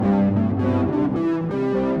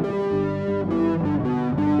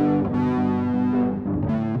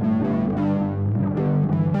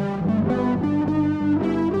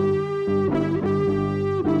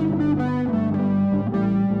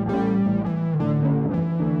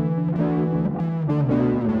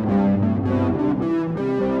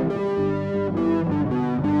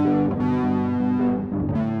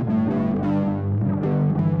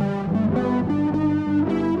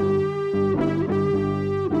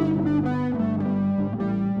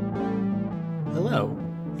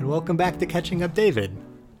welcome back to Catching Up David.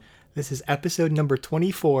 This is episode number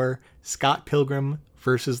 24, Scott Pilgrim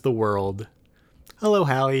versus the World. Hello,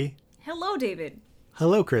 Hallie. Hello, David.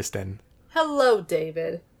 Hello, Kristen. Hello,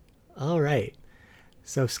 David. All right.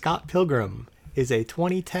 So Scott Pilgrim is a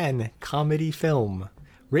 2010 comedy film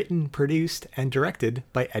written, produced, and directed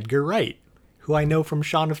by Edgar Wright, who I know from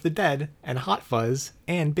Shaun of the Dead and Hot Fuzz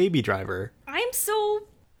and Baby Driver.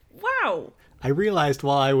 Wow. I realized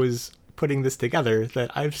while I was putting this together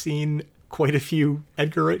that I've seen quite a few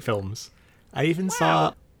Edgar Wright films. I even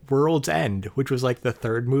saw World's End, which was like the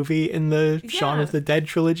third movie in the Shaun of the Dead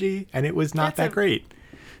trilogy, and it was not that great.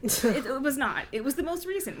 It was not. It was the most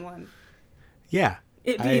recent one. Yeah.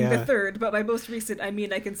 It being the third, but by most recent, I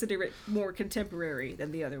mean I consider it more contemporary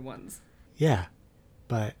than the other ones. Yeah.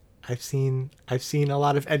 But I've seen a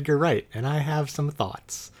lot of Edgar Wright, and I have some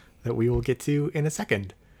thoughts that we will get to in a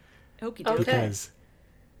second. Okay. Because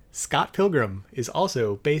Scott Pilgrim is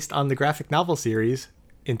also based on the graphic novel series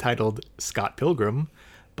entitled Scott Pilgrim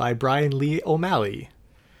by Brian Lee O'Malley.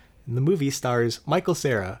 And the movie stars Michael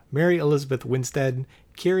Cera, Mary Elizabeth Winstead,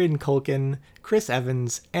 Kieran Culkin, Chris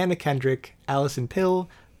Evans, Anna Kendrick, Allison Pill,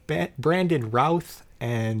 Brandon Routh,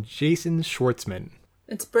 and Jason Schwartzman.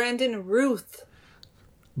 It's Brandon Routh.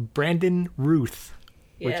 Brandon Routh,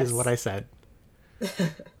 which Yes. is what I said.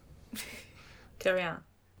 Carry on.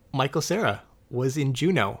 Michael Cera was in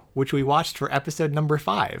Juno, which we watched for episode number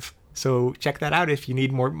 5. So check that out if you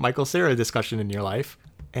need more Michael Cera discussion in your life.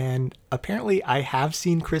 And apparently I have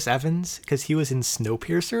seen Chris Evans because he was in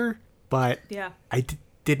Snowpiercer, but I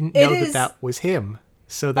didn't know that was him.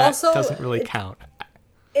 So that Also, doesn't really count.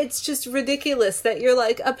 It's just ridiculous that you're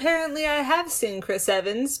like, apparently I have seen Chris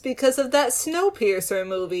Evans because of that Snowpiercer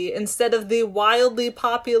movie instead of the wildly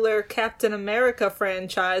popular Captain America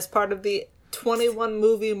franchise, part of the 21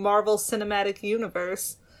 movie Marvel Cinematic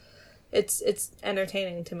Universe. It's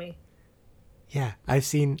entertaining to me. Yeah, I've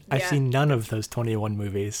seen none of those 21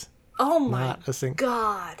 movies. Oh my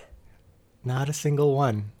god. Not a single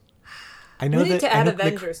one. I know we need that to add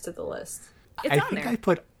Avengers to the list. It's I on think there. I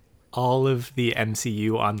put all of the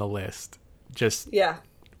MCU on the list. Just That's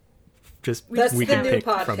we the can new pick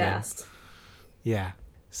from him. podcast. Yeah.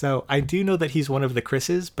 So I do know that he's one of the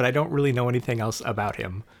Chris's, but I don't really know anything else about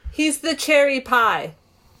him. He's the cherry pie.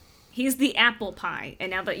 He's the apple pie,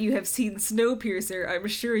 and now that you have seen Snowpiercer, I'm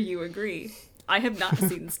sure you agree. I have not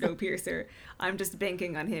seen Snowpiercer. I'm just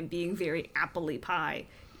banking on him being very apple-y pie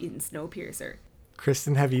in Snowpiercer.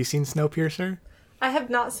 Kristen, have you seen Snowpiercer? I have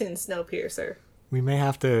not seen Snowpiercer. We may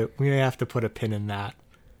have to put a pin in that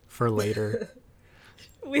for later.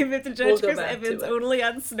 We have to We'll judge go Chris back to Evans it. only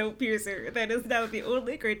on Snowpiercer. That is now the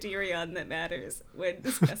only criterion that matters when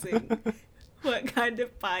discussing what kind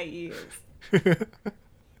of pie he is.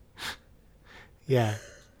 Yeah.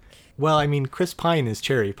 Well, I mean, Chris Pine is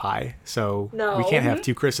cherry pie, so No. we can't have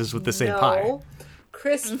two Chris's with the same pie.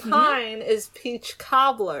 Chris Pine is peach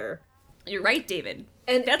cobbler. You're right, David.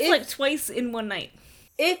 And That's like twice in one night.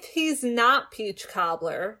 If he's not peach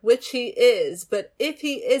cobbler, which he is, but if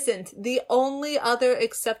he isn't, the only other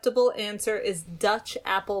acceptable answer is Dutch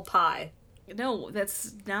apple pie. No,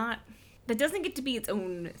 that's not... That doesn't get to be its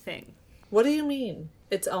own thing. What do you mean,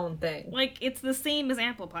 its own thing? Like, it's the same as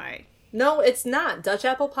apple pie. No, it's not. Dutch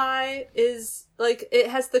apple pie is, like, it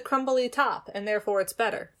has the crumbly top, and therefore it's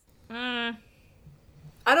better. I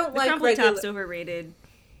don't The like crumbly regular... top's overrated.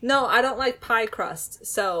 No, I don't like pie crust,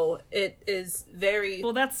 so it is very...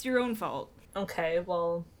 Well, that's your own fault. Okay,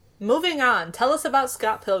 well, moving on. Tell us about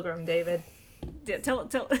Scott Pilgrim, David. Yeah, tell...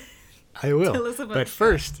 I will. Tell us about But that.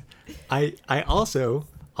 first, I also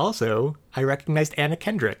I recognized Anna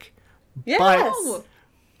Kendrick. Yes! Oh,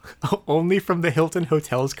 But only from the Hilton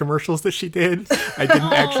Hotels commercials that she did. I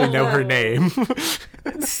didn't actually know her name.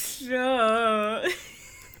 sure.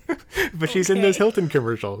 But she's in those Hilton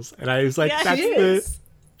commercials. And I was like, Yeah, that's she is.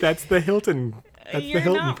 that's the Hilton You're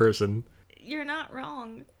Hilton not- person. You're not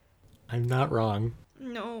wrong. I'm not wrong.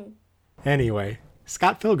 No. Anyway,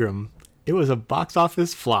 Scott Pilgrim. It was a box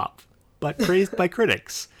office flop, but praised by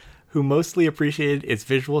critics, who mostly appreciated its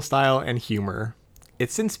visual style and humor.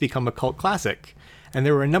 It's since become a cult classic, and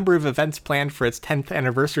there were a number of events planned for its 10th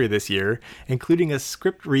anniversary this year, including a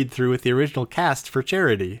script read-through with the original cast for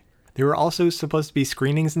charity. There were also supposed to be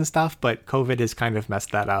screenings and stuff, but COVID has kind of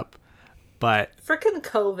messed that up. But Frickin'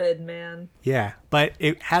 COVID, man. yeah, but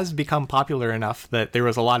it has become popular enough that there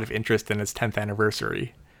was a lot of interest in its 10th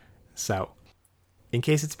anniversary. So, in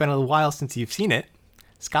case it's been a while since you've seen it,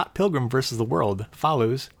 Scott Pilgrim vs. the World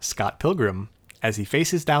follows Scott Pilgrim as he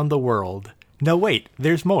faces down the world. No, wait,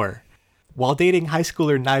 there's more. While dating high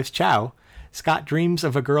schooler Knives Chow, Scott dreams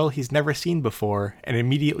of a girl he's never seen before and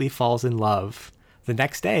immediately falls in love. The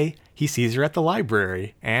next day, he sees her at the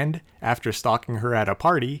library and, after stalking her at a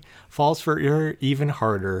party, falls for her even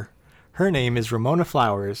harder. Her name is Ramona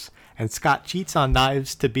Flowers, and Scott cheats on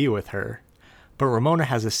Knives to be with her. But Ramona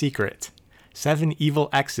has a secret: 7 evil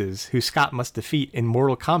exes who Scott must defeat in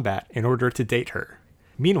Mortal Kombat in order to date her.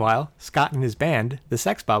 Meanwhile, Scott and his band, the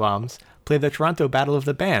Sex Bob-ombs, play the Toronto Battle of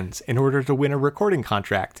the Bands in order to win a recording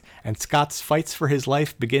contract, and Scott's fights for his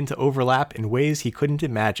life begin to overlap in ways he couldn't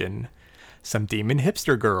imagine. Some demon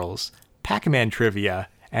hipster girls, Pac-Man trivia,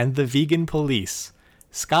 and the vegan police.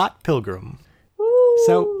 Scott Pilgrim.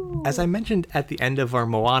 So, as I mentioned at the end of our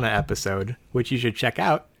Moana episode, which you should check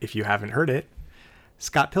out if you haven't heard it,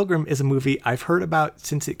 Scott Pilgrim is a movie I've heard about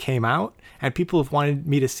since it came out, and people have wanted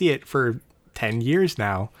me to see it for 10 years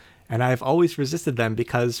now, and I've always resisted them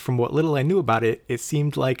because from what little I knew about it, it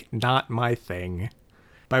seemed like not my thing.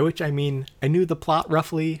 By which I mean, I knew the plot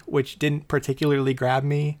roughly, which didn't particularly grab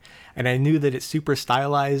me, and I knew that it's super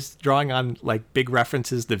stylized, drawing on like big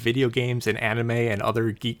references to video games and anime and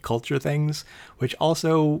other geek culture things, which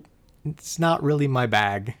also, it's not really my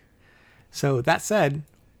bag. So that said,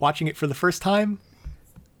 watching it for the first time,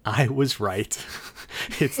 I was right.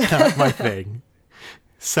 It's not my thing.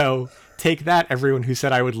 So take that, everyone who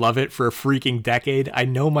said I would love it for a freaking decade. I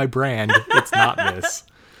know my brand. It's not this.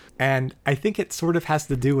 And I think it sort of has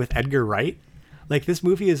to do with Edgar Wright. Like, this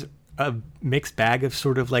movie is a mixed bag of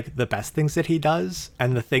sort of like the best things that he does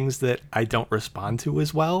and the things that I don't respond to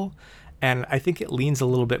as well. And I think it leans a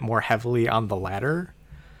little bit more heavily on the latter.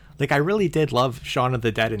 Like, I really did love Shaun of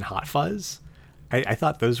the Dead and Hot Fuzz. I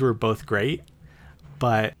thought those were both great.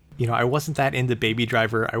 But, you know, I wasn't that into Baby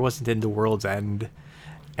Driver. I wasn't into World's End.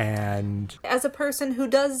 And as a person who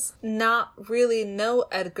does not really know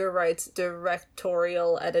Edgar Wright's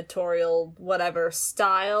directorial, editorial, whatever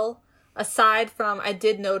style, aside from, I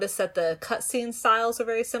did notice that the cutscene styles are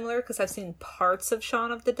very similar because I've seen parts of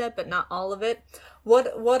Shaun of the Dead, but not all of it.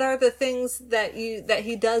 What are the things that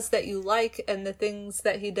he does that you like, and the things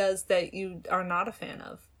that he does that you are not a fan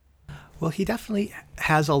of? Well, he definitely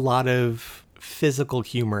has a lot of physical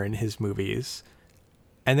humor in his movies,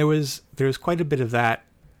 and there's quite a bit of that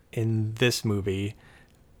in this movie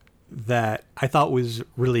that I thought was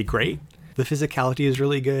really great. The physicality is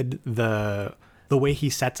really good. The way he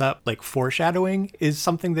sets up like foreshadowing is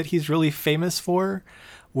something that he's really famous for,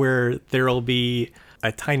 where there'll be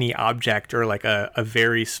a tiny object or like a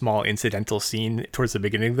very small incidental scene towards the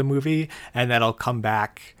beginning of the movie, and that'll come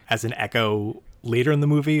back as an echo later in the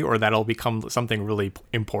movie, or that'll become something really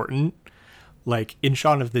important. Like in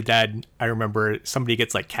Shaun of the Dead, I remember somebody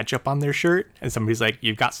gets like ketchup on their shirt and somebody's like,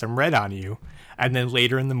 "You've got some red on you." And then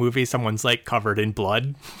later in the movie, someone's like covered in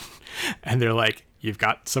blood and they're like, "You've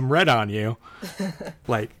got some red on you."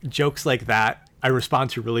 Like jokes like that, I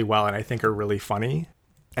respond to really well and I think are really funny.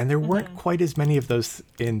 And there weren't quite as many of those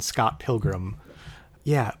in Scott Pilgrim.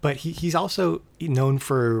 Yeah, but he's also known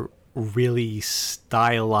for really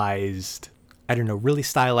stylized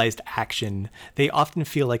action. They often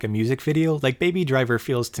feel like a music video. Like Baby Driver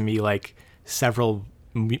feels to me like several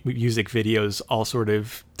music videos all sort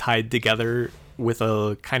of tied together with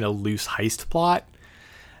a kind of loose heist plot.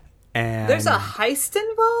 And there's a heist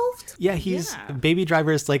involved? Yeah, Baby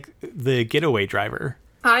Driver is like the getaway driver.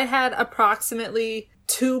 I had approximately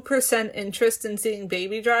 2% interest in seeing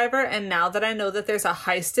Baby Driver, and now that I know that there's a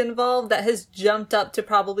heist involved, that has jumped up to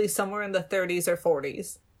probably somewhere in the 30s or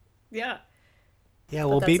 40s. Yeah. Yeah,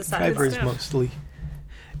 well, Baby Driver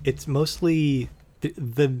is mostly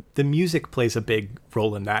the music plays a big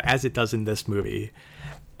role in that, as it does in this movie.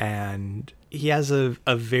 And he has a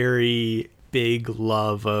very big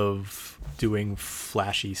love of doing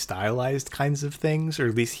flashy, stylized kinds of things, or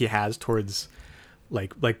at least he has towards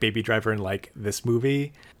like Baby Driver and like this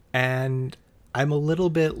movie. And I'm a little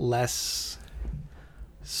bit less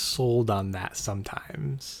sold on that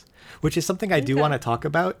sometimes, which is something I do want to talk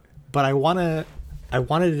about, but I wanted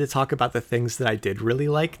to talk about the things that I did really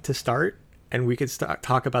like to start, and we could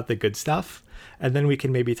talk about the good stuff, and then we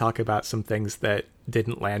can maybe talk about some things that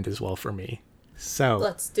didn't land as well for me. So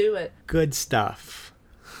let's do it. Good stuff.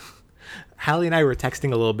 Hallie and I were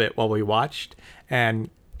texting a little bit while we watched, and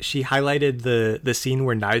she highlighted the scene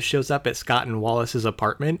where Knives shows up at Scott and Wallace's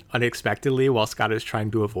apartment unexpectedly while Scott is trying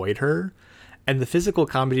to avoid her. And the physical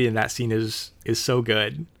comedy in that scene is so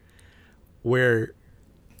good, where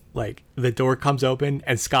like the door comes open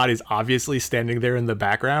and Scott is obviously standing there in the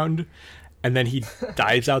background, and then he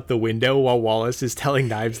dives out the window while Wallace is telling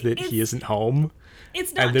Knives that he isn't home.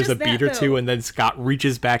 It's not and there's just a beat or two, and then Scott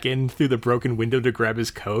reaches back in through the broken window to grab his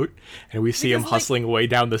coat, and we see him hustling away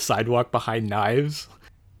down the sidewalk behind Knives.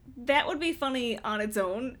 That would be funny on its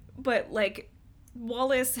own, but like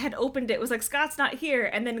Wallace had opened it, was like, Scott's not here,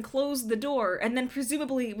 and then closed the door, and then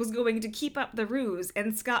presumably was going to keep up the ruse,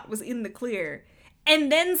 and Scott was in the clear.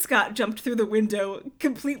 And then Scott jumped through the window,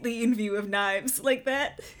 completely in view of Knives, like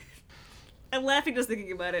that. I'm laughing just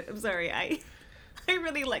thinking about it. I'm sorry, I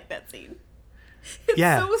really like that scene. It's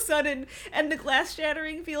so sudden, and the glass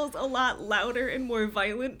shattering feels a lot louder and more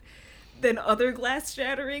violent than other glass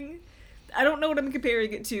shattering. I don't know what I'm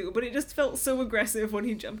comparing it to, but it just felt so aggressive when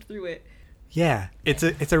he jumped through it. Yeah, it's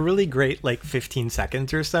a really great, like, 15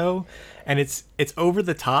 seconds or so, and it's over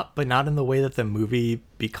the top, but not in the way that the movie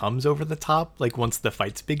becomes over the top, like, once the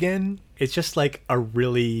fights begin. It's just, like, a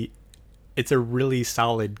really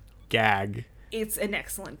solid gag. It's an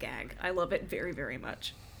excellent gag. I love it very, very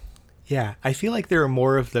much. Yeah, I feel like there are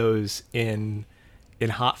more of those in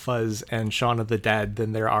Hot Fuzz and Shaun of the Dead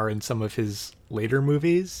than there are in some of his later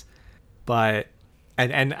movies, but...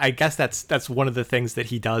 And I guess that's one of the things that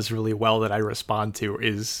he does really well that I respond to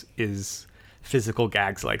is physical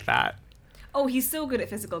gags like that. Oh, he's so good at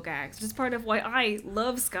physical gags, which is part of why I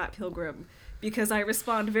love Scott Pilgrim, because I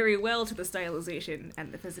respond very well to the stylization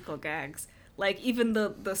and the physical gags. Like, even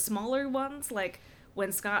the smaller ones, like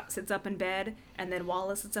when Scott sits up in bed, and then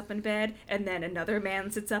Wallace sits up in bed, and then another man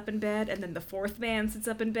sits up in bed, and then the fourth man sits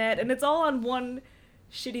up in bed, and it's all on one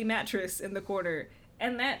shitty mattress in the corner.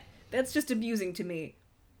 And that's just amusing to me.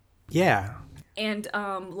 Yeah. And,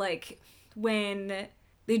 like, when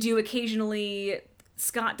they do occasionally,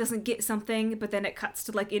 Scott doesn't get something, but then it cuts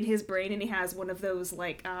to, like, in his brain, and he has one of those,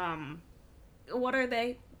 like, what are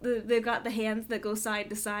they? They've got the hands that go side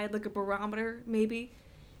to side, like a barometer, maybe?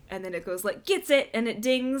 And then it goes, like, gets it, and it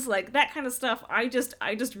dings, like, that kind of stuff I just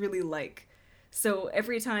really like. So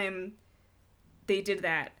every time they did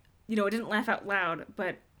that, you know, I didn't laugh out loud,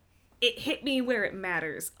 but... it hit me where it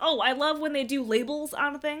matters. Oh, I love when they do labels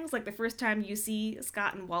on things. Like the first time you see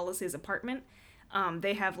Scott and Wallace's apartment,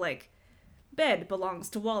 they have like, bed belongs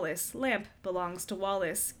to Wallace, lamp belongs to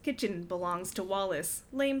Wallace, kitchen belongs to Wallace,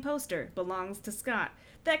 lame poster belongs to Scott.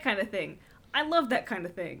 That kind of thing. I love that kind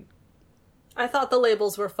of thing. I thought the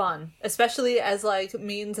labels were fun, especially as like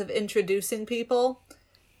means of introducing people.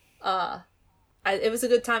 It was a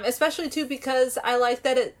good time, especially too because I like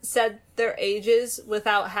that it said their ages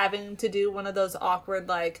without having to do one of those awkward,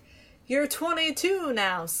 like, you're 22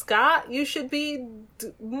 now, Scott, you should be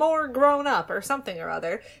more grown up or something or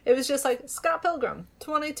other. It was just like, Scott Pilgrim,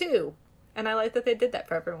 22. And I like that they did that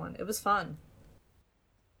for everyone. It was fun.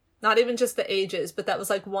 Not even just the ages, but that was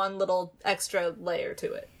like one little extra layer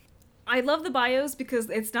to it. I love the bios because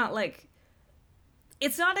it's not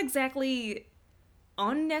exactly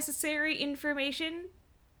unnecessary information,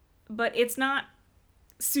 but it's not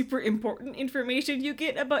super important information you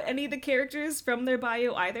get about any of the characters from their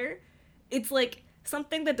bio either. It's like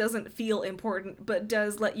something that doesn't feel important, but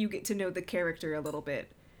does let you get to know the character a little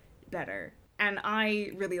bit better. And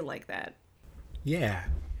I really like that. Yeah.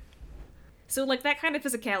 So, like, that kind of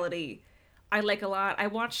physicality, I like a lot. I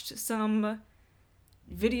watched some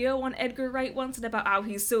video on Edgar Wright once and about how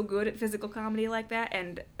he's so good at physical comedy like that,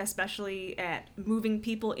 and especially at moving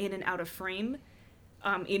people in and out of frame.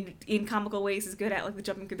 In comical ways he's good at, like, the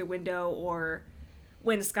jumping through the window, or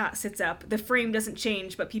when Scott sits up, the frame doesn't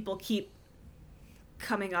change, but people keep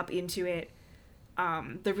coming up into it.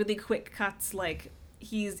 The really quick cuts, like,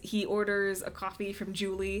 he orders a coffee from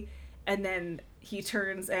Julie, and then he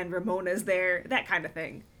turns and Ramona's there, that kind of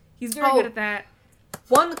thing. He's very good at that.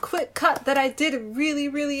 One quick cut that I did really,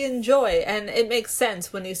 really enjoy, and it makes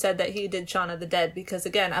sense when you said that he did Shaun of the Dead, because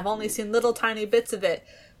again, I've only seen little tiny bits of it,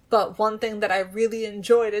 but one thing that I really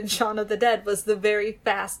enjoyed in Shaun of the Dead was the very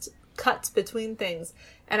fast cuts between things.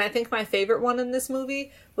 And I think my favorite one in this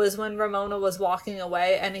movie was when Ramona was walking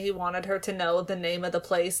away and he wanted her to know the name of the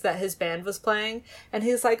place that his band was playing. And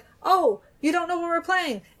he's like, oh, you don't know where we're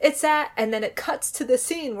playing. It's at... And then it cuts to the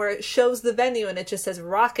scene where it shows the venue and it just says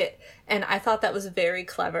Rocket. And I thought that was very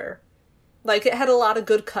clever. Like, it had a lot of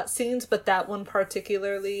good cut scenes, but that one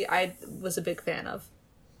particularly I was a big fan of.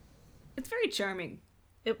 It's very charming.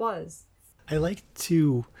 It was. I like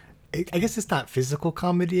to... I guess it's not physical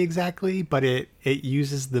comedy exactly, but it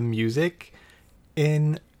uses the music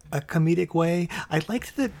in a comedic way. I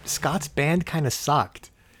liked that Scott's band kind of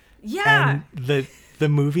sucked. Yeah. And the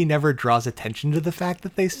movie never draws attention to the fact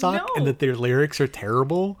that they suck and that their lyrics are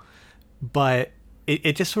terrible, but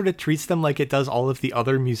it just sort of treats them like it does all of the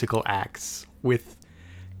other musical acts with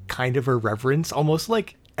kind of a reverence, almost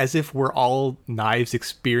like as if we're all Knives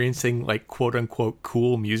experiencing, like, quote unquote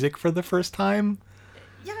cool music for the first time.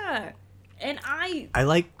 Yeah, and I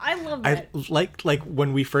love that. I like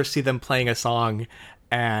when we first see them playing a song,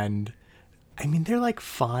 and I mean, they're like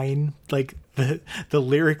fine. Like the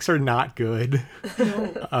lyrics are not good.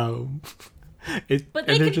 um, But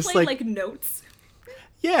they and they're can just play like notes.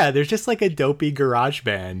 yeah, there's just like a dopey garage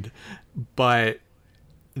band, but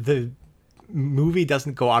the movie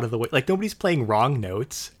doesn't go out of the way. Like nobody's playing wrong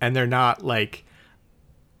notes, and they're not like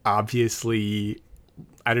obviously,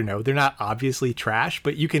 I don't know, they're not obviously trash,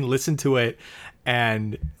 but you can listen to it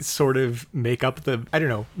and sort of make up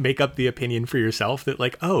the opinion for yourself that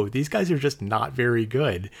like, oh, these guys are just not very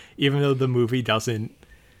good, even though the movie doesn't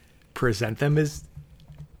present them as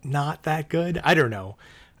not that good. I don't know.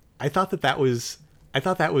 I thought that was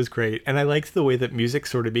great, and I liked the way that music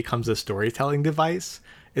sort of becomes a storytelling device,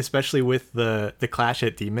 especially with the Clash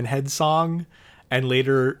at Demon Head song, and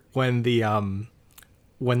later when the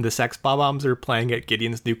Sex Bob-ombs are playing at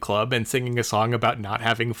Gideon's new club and singing a song about not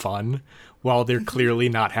having fun while they're clearly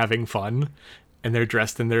not having fun, and they're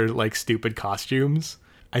dressed in their like stupid costumes.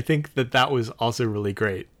 I think that was also really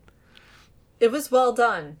great. It was well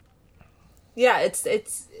done. Yeah,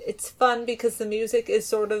 it's fun because the music is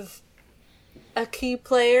sort of a key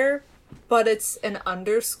player, but it's an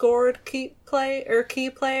underscored key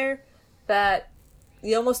player that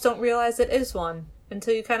you almost don't realize it is one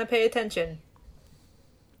until you kind of pay attention.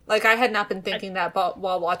 Like, I had not been thinking that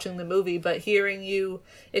while watching the movie, but hearing you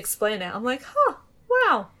explain it, I'm like, huh,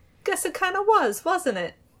 wow, guess it kind of was, wasn't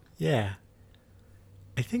it? Yeah.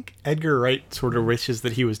 I think Edgar Wright sort of wishes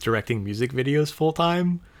that he was directing music videos full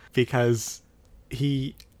time, because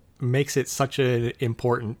he makes it such an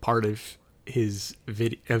important part of his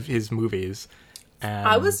movies. And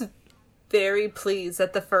I was very pleased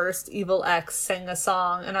that the first Evil X sang a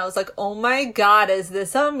song, and I was like, oh my god, is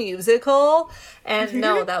this a musical? And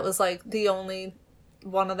no, that was like the only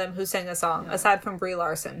one of them who sang a song, aside from Brie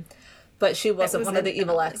Larson. But she wasn't one of the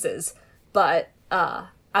Evil X's. But I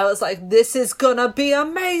was like, this is gonna be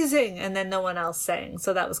amazing! And then no one else sang,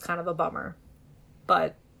 so that was kind of a bummer.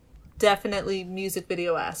 But definitely music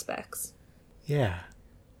video aspects. Yeah.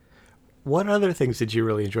 What other things did you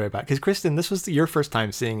really enjoy about it? Because, Kristen, this was your first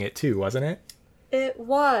time seeing it too, wasn't it? It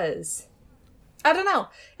was. I don't know.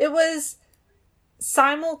 It was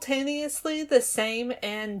simultaneously the same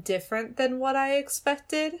and different than what I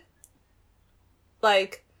expected.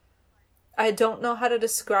 Like, I don't know how to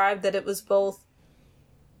describe that it was both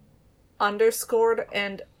underscored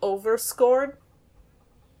and overscored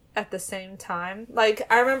at the same time. Like,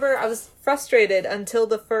 I remember I was frustrated until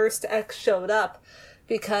the first X showed up,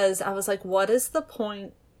 because I was like, what is the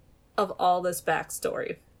point of all this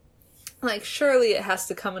backstory? Like, surely it has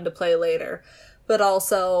to come into play later. But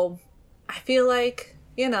also, I feel like,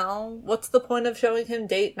 you know, what's the point of showing him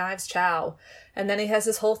date Knives Chow? And then he has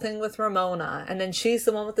this whole thing with Ramona. And then she's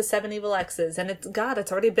the one with the 7 evil X's. And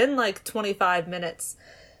it's already been like 25 minutes.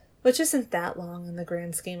 Which isn't that long in the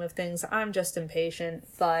grand scheme of things. I'm just impatient.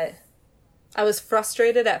 But I was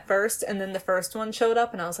frustrated at first, and then the first one showed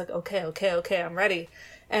up, and I was like, okay, I'm ready.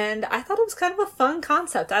 And I thought it was kind of a fun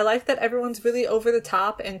concept. I like that everyone's really over the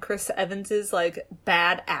top, and Chris Evans's, like,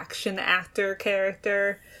 bad action actor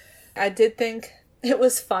character. I did think it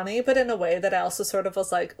was funny, but in a way that I also sort of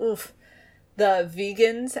was like, oof, the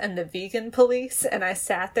vegans and the vegan police. And I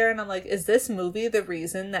sat there and I'm like, is this movie the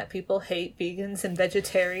reason that people hate vegans and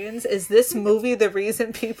vegetarians? Is this movie the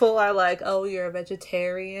reason people are like, oh, you're a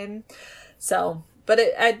vegetarian? So, but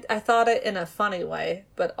I thought it in a funny way,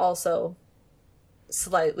 but also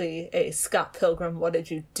slightly a Scott Pilgrim, what did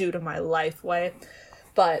you do to my life way.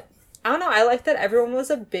 But I don't know, I liked that everyone was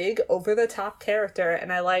a big over-the-top character,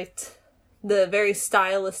 and I liked the very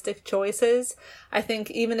stylistic choices. I think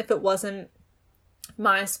even if it wasn't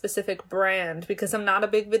my specific brand, because I'm not a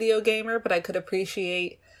big video gamer, but I could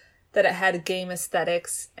appreciate that it had game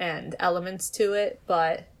aesthetics and elements to it,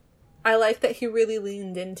 but I like that he really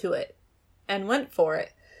leaned into it and went for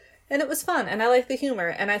it. And it was fun, and I like the humor,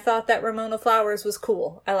 and I thought that Ramona Flowers was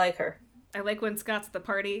cool. I like her. I like when Scott's at the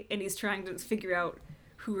party, and he's trying to figure out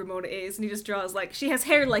who Ramona is, and he just draws, like, she has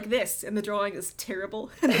hair like this, and the drawing is terrible.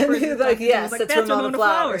 And he's like, yes, that's Ramona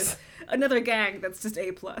Flowers. Another gang that's just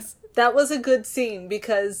A+. That was a good scene,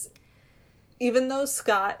 because even though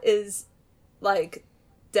Scott is, like,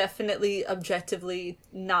 definitely objectively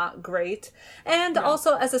not great. And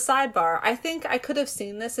also, as a sidebar, I think I could have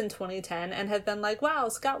seen this in 2010 and have been like, wow,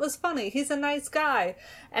 Scott was funny, he's a nice guy.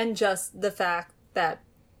 And just the fact that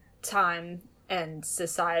time and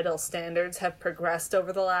societal standards have progressed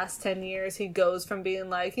over the last 10 years, he goes from being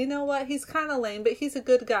like, you know what, he's kind of lame, but he's a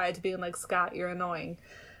good guy, to being like, Scott, you're annoying.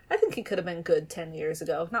 I think he could have been good 10 years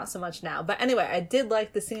ago, not so much now. But anyway, I did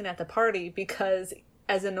like the scene at the party, because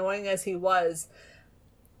as annoying as he was,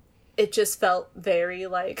 it just felt very,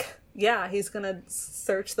 like, yeah, he's gonna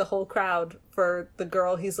search the whole crowd for the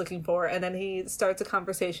girl he's looking for, and then he starts a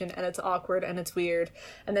conversation, and it's awkward and it's weird,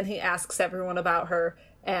 and then he asks everyone about her,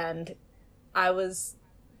 and I was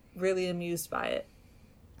really amused by it.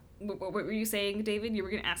 What were you saying, David? You were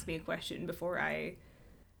going to ask me a question before I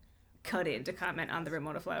cut in to comment on the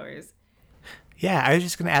Ramona Flowers. Yeah, I was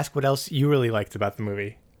just going to ask what else you really liked about the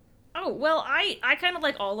movie. Oh, well, I kind of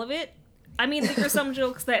like all of it. I mean, there are some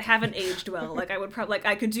jokes that haven't aged well. Like, I would probably, like,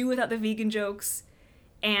 I could do without the vegan jokes.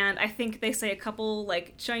 And I think they say a couple,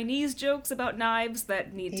 like, Chinese jokes about knives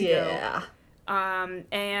that need to go.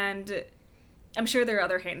 And I'm sure there are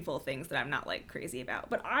other handful of things that I'm not, like, crazy about.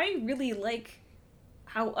 But I really like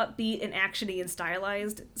how upbeat and actiony and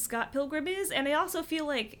stylized Scott Pilgrim is. And I also feel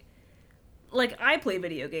like I play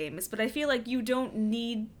video games, but I feel like you don't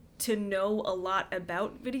need to know a lot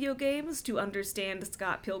about video games to understand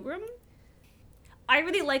Scott Pilgrim. I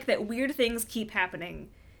really like that weird things keep happening,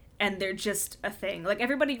 and they're just a thing. Like,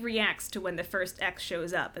 everybody reacts to when the first X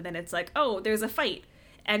shows up, and then it's like, oh, there's a fight.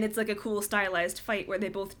 And it's like a cool stylized fight where they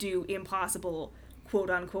both do impossible,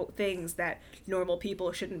 quote-unquote, things that normal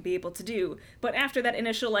people shouldn't be able to do. But after that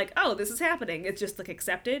initial, like, oh, this is happening, it's just, like,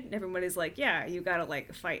 accepted, and everybody's like, yeah, you gotta,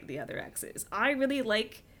 like, fight the other X's. I really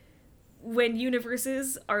like when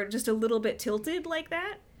universes are just a little bit tilted like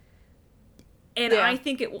that. And I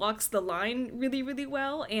think it walks the line really, really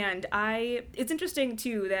well. And it's interesting,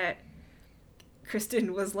 too, that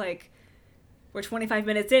Kristen was like, we're 25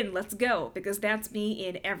 minutes in, let's go. Because that's me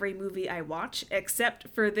in every movie I watch, except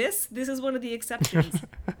for this. This is one of the exceptions.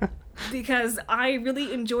 Because I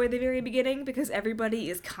really enjoy the very beginning, because everybody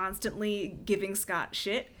is constantly giving Scott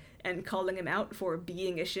shit and calling him out for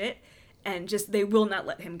being a shit. And just, they will not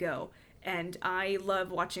let him go. And I love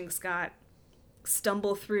watching Scott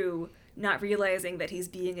stumble through, not realizing that he's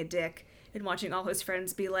being a dick, and watching all his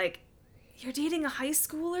friends be like, you're dating a high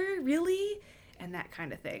schooler? Really? And that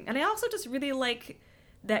kind of thing. And I also just really like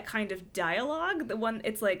that kind of dialogue. The one,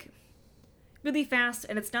 it's like really fast,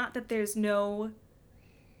 and it's not that there's no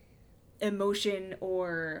emotion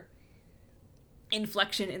or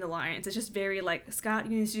inflection in the lines. It's just very like, Scott,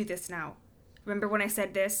 you need to do this now. Remember when I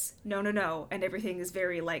said this? No, no, no. And everything is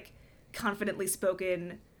very like confidently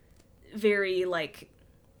spoken, very like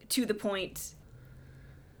to the point.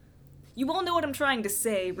 You all know what I'm trying to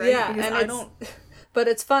say, right? Yeah, because and I don't. But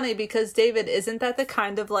it's funny because, David, isn't that the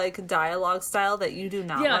kind of like dialogue style that you do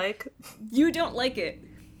not like? You don't like it.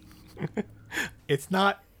 It's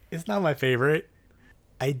not my favorite.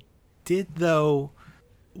 I did, though,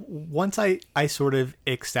 once I sort of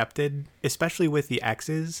accepted, especially with the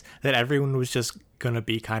X's, that everyone was just gonna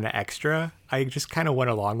be kind of extra. I just kind of went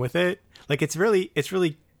along with it. Like, it's really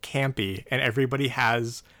campy, and everybody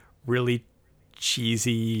has really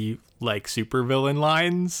cheesy like supervillain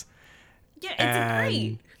lines. Yeah, it's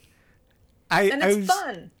great. And it's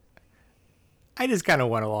fun. I just kind of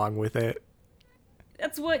went along with it.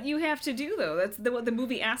 That's what you have to do, though. That's what the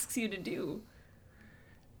movie asks you to do.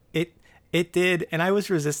 It did, and I was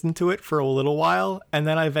resistant to it for a little while, and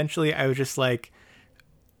then eventually I was just like,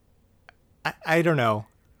 I don't know.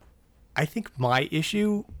 I think my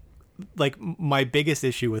issue, like my biggest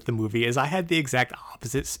issue with the movie, is I had the exact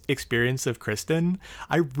opposite experience of Kristen.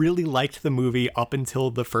 I really liked the movie up until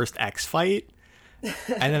the first X fight,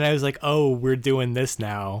 and then I was like, oh, we're doing this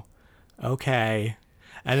now. Okay.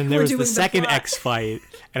 And then there was the second X fight,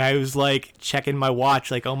 and I was like checking my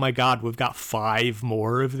watch, like, oh my god, we've got 5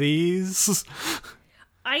 more of these.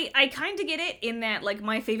 I kind of get it in that, like,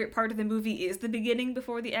 my favorite part of the movie is the beginning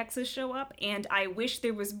before the X's show up, and I wish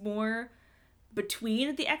there was more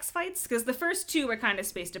between the X fights, because the first 2 are kind of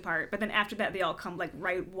spaced apart, but then after that they all come, like,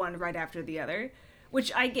 one right after the other,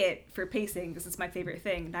 which I get for pacing, because it's my favorite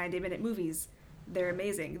thing, 90-minute movies. They're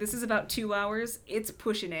amazing. This is about 2 hours. It's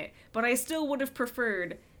pushing it. But I still would have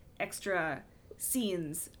preferred extra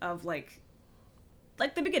scenes of, like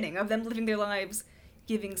the beginning of them living their lives,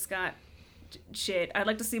 giving Scott shit. I'd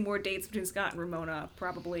like to see more dates between Scott and Ramona,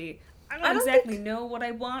 probably. I don't exactly know what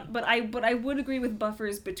I want, but I would agree with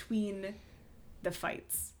buffers between the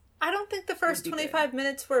fights. I don't think the first 25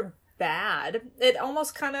 minutes were bad. It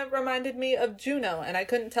almost kind of reminded me of Juno, and I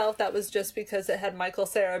couldn't tell if that was just because it had Michael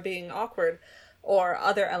Cera being awkward or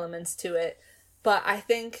other elements to it. But I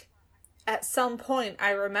think at some point I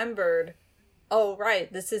remembered, oh,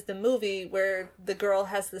 right, this is the movie where the girl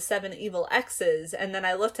has the 7 evil exes. And then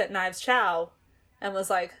I looked at Knives Chow and was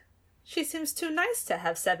like, she seems too nice to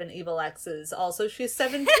have 7 evil exes. Also, she's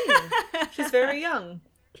 17. She's very young.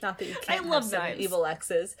 Not that you can't have 7 evil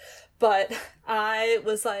exes. But I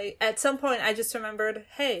was like, at some point I just remembered,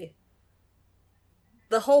 hey,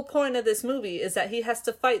 the whole point of this movie is that he has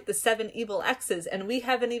to fight the 7 evil exes, and we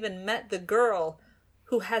haven't even met the girl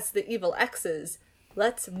who has the evil exes.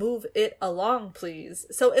 Let's move it along, please.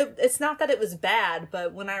 So it's not that it was bad,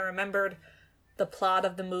 but when I remembered the plot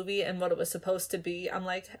of the movie and what it was supposed to be, I'm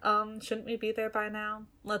like, shouldn't we be there by now?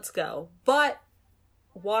 Let's go. But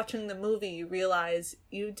watching the movie, you realize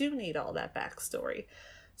you do need all that backstory.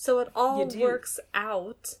 So it all works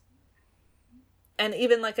out. And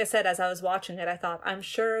even, like I said, as I was watching it, I thought, I'm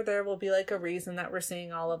sure there will be, like, a reason that we're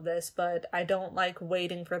seeing all of this, but I don't like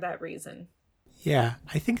waiting for that reason. Yeah,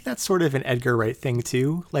 I think that's sort of an Edgar Wright thing,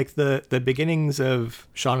 too. Like, the beginnings of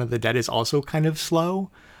Shaun of the Dead is also kind of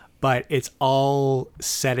slow, but it's all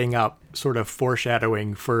setting up, sort of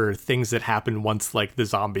foreshadowing for things that happen once, like, the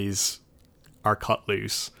zombies are cut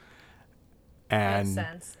loose. And makes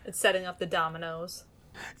sense. It's setting up the dominoes.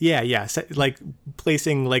 Yeah. Like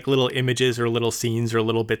placing like little images or little scenes or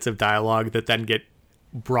little bits of dialogue that then get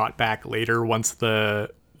brought back later once the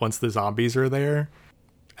zombies are there.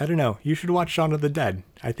 I don't know. You should watch Shaun of the Dead.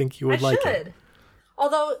 I think you would like it.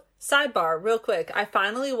 Although, sidebar, real quick, I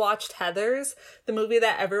finally watched Heathers, the movie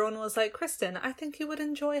that everyone was like, Kristen, I think you would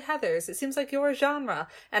enjoy Heathers. It seems like your genre.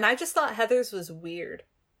 And I just thought Heathers was weird.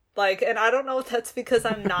 Like, and I don't know if that's because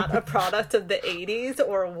I'm not a product of the 80s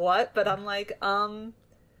or what, but I'm like,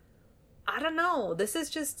 I don't know. This is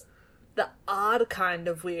just the odd kind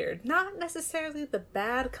of weird. Not necessarily the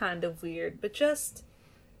bad kind of weird, but just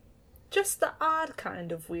the odd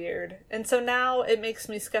kind of weird. And so now it makes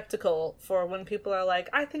me skeptical for when people are like,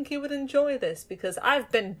 I think you would enjoy this because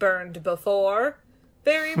I've been burned before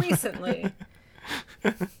very recently.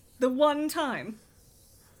 The one time.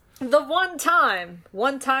 The one time.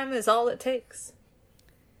 One time is all it takes.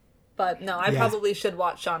 But no, I probably should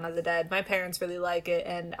watch Shaun of the Dead. My parents really like it,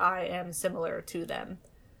 and I am similar to them.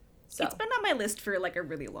 So it's been on my list for like a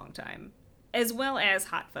really long time, as well as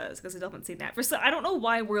Hot Fuzz, because I still haven't seen that. I don't know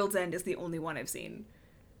why World's End is the only one I've seen.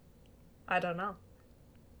 I don't know.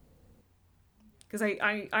 Because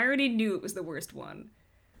I already knew it was the worst one.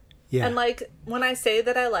 Yeah. And like when I say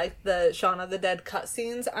that I like the Shaun of the Dead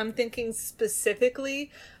cutscenes, I'm thinking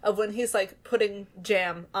specifically of when he's like putting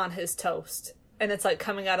jam on his toast. And it's like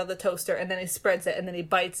coming out of the toaster, and then he spreads it, and then he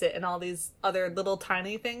bites it, and all these other little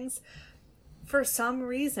tiny things. For some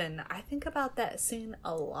reason, I think about that scene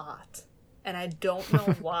a lot. And I don't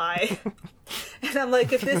know why. And I'm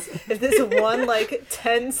like, if this one like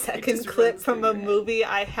 10-second clip from a movie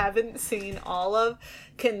I haven't seen all of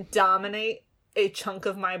can dominate a chunk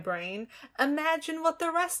of my brain, imagine what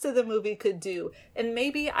the rest of the movie could do. And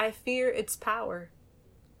maybe I fear its power.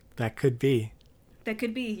 That could be. That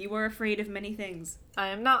could be. You are afraid of many things. I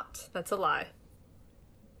am not. That's a lie.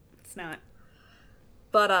 It's not.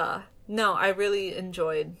 But, no, I really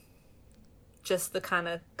enjoyed just the kind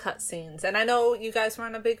of cutscenes. And I know you guys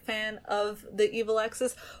weren't a big fan of the Evil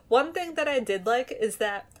Exes. One thing that I did like is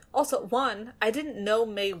that, also, I didn't know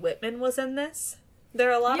Mae Whitman was in this.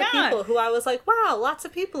 There are a lot of people who I was like, wow, lots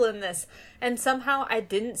of people in this. And somehow I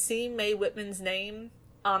didn't see Mae Whitman's name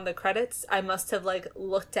on the credits. I must have like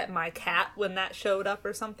looked at my cat when that showed up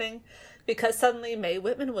or something, because suddenly Mae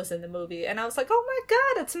Whitman was in the movie and I was like, oh my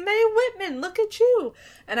god, it's Mae Whitman, look at you.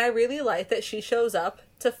 And I really like that she shows up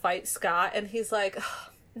to fight Scott and he's like, oh,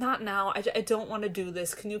 not now, I don't want to do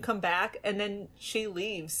this, can you come back? And then she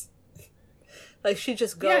leaves. Like she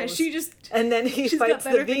just goes. Yeah, she just, and then he fights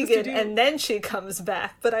the vegan and then she comes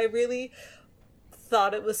back. But I really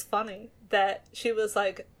thought it was funny that she was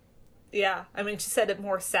like, yeah, I mean, she said it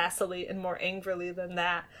more sassily and more angrily than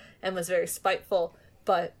that and was very spiteful,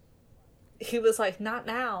 but he was like, not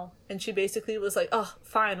now. And she basically was like, oh,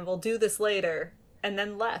 fine, we'll do this later, and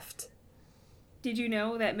then left. Did you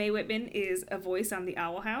know that Mae Whitman is a voice on The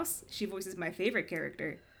Owl House? She voices my favorite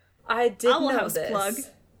character. I did Owl know House this. plug.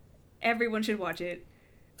 Everyone should watch it.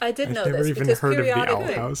 I did know this. I've never even because heard of The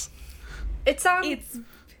Owl House. It's on It's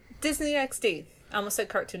Disney XD. I almost said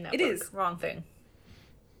Cartoon Network. It is. Wrong thing.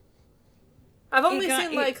 I've only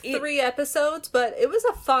seen like 3 episodes, but it was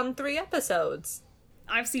a fun 3 episodes.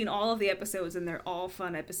 I've seen all of the episodes, and they're all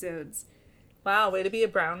fun episodes. Wow, way to be a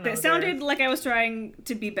brown noser. That sounded like I was trying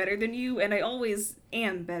to be better than you, and I always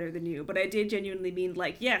am better than you, but I did genuinely mean,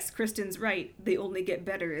 like, yes, Kristen's right, they only get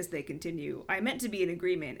better as they continue. I meant to be in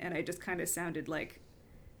agreement, and I just kind of sounded like,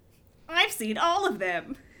 I've seen all of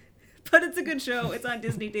them! But it's a good show, it's on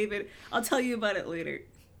Disney, David. I'll tell you about it later.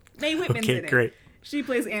 Mae Whitman's in it. Great. She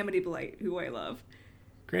plays Amityblight, who I love.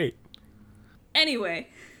 Great. Anyway,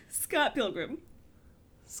 Scott Pilgrim.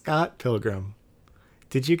 Scott Pilgrim.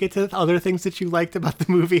 Did you get to other things that you liked about the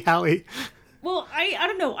movie, Hallie? Well, I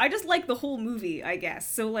don't know. I just like the whole movie, I guess.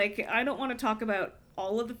 So, like, I don't want to talk about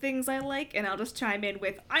all of the things I like, and I'll just chime in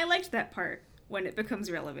with, I liked that part when it becomes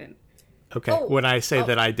relevant. Okay, when I say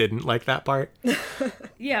that I didn't like that part.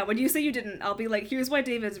 Yeah, when you say you didn't, I'll be like, here's why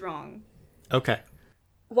David's wrong. Okay.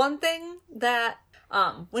 One thing that,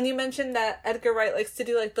 when you mentioned that Edgar Wright likes to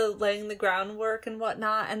do, like, the laying the groundwork and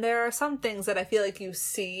whatnot, and there are some things that I feel like you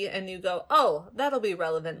see and you go, oh, that'll be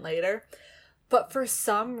relevant later. But for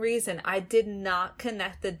some reason, I did not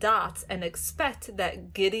connect the dots and expect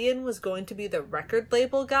that Gideon was going to be the record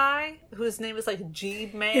label guy, whose name is like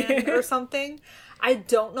G-Man or something. I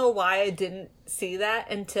don't know why I didn't see that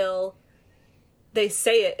until they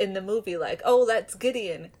say it in the movie, like, oh, that's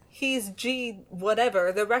Gideon. He's G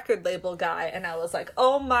whatever, the record label guy. And I was like,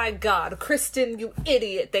 oh my god, Kristen, you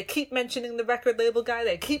idiot. They keep mentioning the record label guy.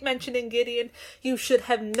 They keep mentioning Gideon. You should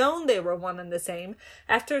have known they were one and the same.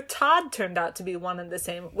 After Todd turned out to be one and the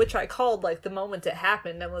same, which I called like the moment it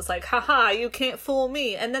happened and was like, haha, you can't fool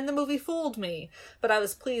me. And then the movie fooled me. But I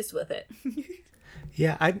was pleased with it.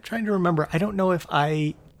 Yeah, I'm trying to remember. I don't know if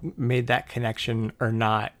I made that connection or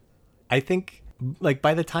not. I think, like,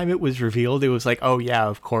 by the time it was revealed, it was like, oh yeah,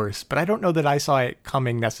 of course. But I don't know that I saw it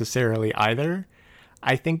coming necessarily either.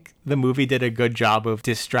 I think the movie did a good job of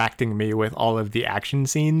distracting me with all of the action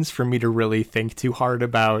scenes for me to really think too hard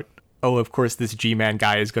about, oh, of course this G-Man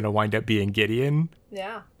guy is going to wind up being Gideon.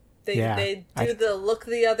 Yeah. They do the look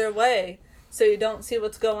the other way so you don't see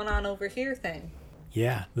what's going on over here thing.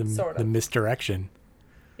 Yeah, the misdirection.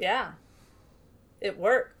 Yeah. It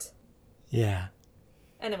worked. Yeah.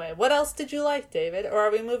 Anyway, what else did you like, David? Or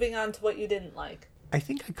are we moving on to what you didn't like? I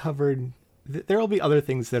think I covered... There will be other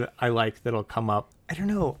things that I like that'll come up. I don't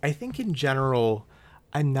know. I think in general,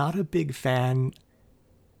 I'm not a big fan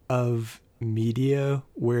of media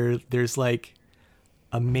where there's like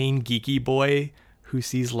a main geeky boy who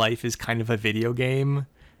sees life as kind of a video game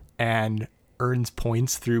and earns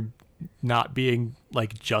points through not being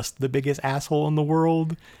like just the biggest asshole in the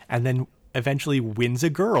world and then eventually wins a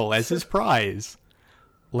girl as his prize.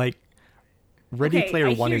 Like, Ready Player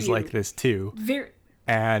One is like this, too.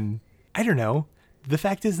 And, I don't know. The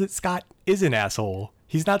fact is that Scott is an asshole.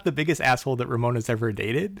 He's not the biggest asshole that Ramona's ever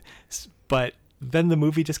dated, but then the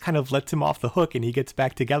movie just kind of lets him off the hook and he gets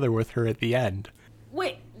back together with her at the end.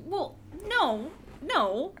 Wait, well,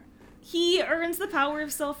 no. He earns the power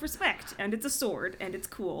of self-respect, and it's a sword, and it's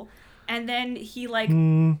cool. And then he, like...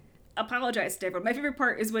 apologize to everyone. My favorite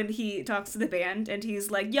part is when he talks to the band and he's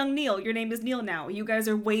like, young Neil, your name is Neil now. You guys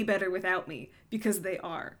are way better without me. Because they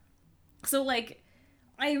are. So, like,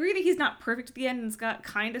 I agree that he's not perfect at the end and Scott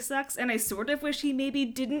kind of sucks, and I sort of wish he maybe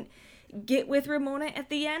didn't get with Ramona at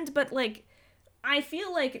the end, but, like, I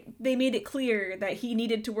feel like they made it clear that he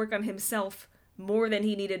needed to work on himself more than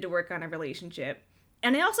he needed to work on a relationship.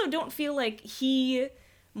 And I also don't feel like he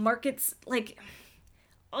markets, like...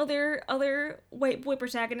 Other white boy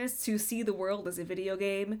protagonists who see the world as a video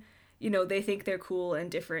game, you know, they think they're cool and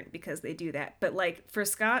different because they do that. But, like, for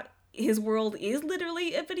Scott, his world is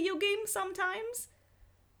literally a video game sometimes.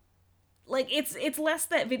 Like, it's less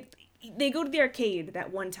that... They go to the arcade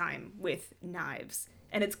that one time with knives,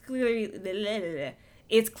 and it's clearly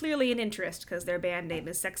an interest because their band name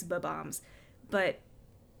is Sex Bob-Ombs. But,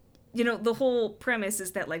 you know, the whole premise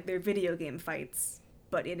is that, like, they're video game fights,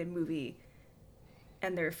 but in a movie...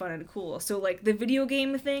 and they're fun and cool. So, like, the video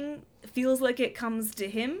game thing feels like it comes to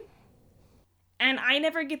him. And I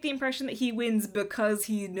never get the impression that he wins because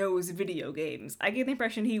he knows video games. I get the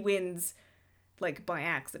impression he wins, like, by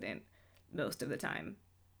accident most of the time.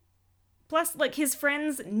 Plus, like, his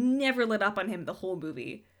friends never lit up on him the whole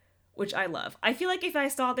movie, which I love. I feel like if I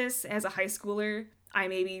saw this as a high schooler, I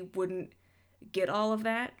maybe wouldn't get all of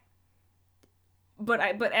that. But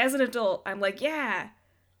as an adult, I'm like, yeah...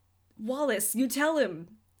 Wallace, you tell him,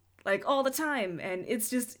 like, all the time, and it's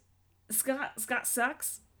just, Scott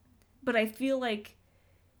sucks, but I feel like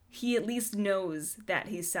he at least knows that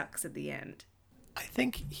he sucks at the end. I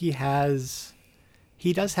think he does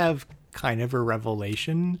have kind of a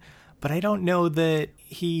revelation, but I don't know that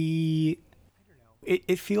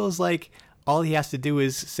it feels like all he has to do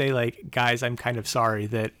is say, like, guys, I'm kind of sorry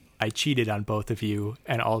that I cheated on both of you,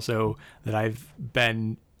 and also that I've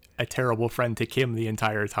been a terrible friend to Kim the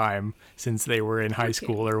entire time since they were in high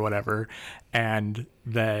school or whatever, and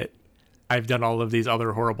that I've done all of these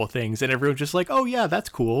other horrible things, and everyone's just like, oh yeah, that's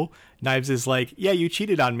cool. Knives is like, yeah, you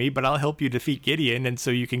cheated on me, but I'll help you defeat Gideon, and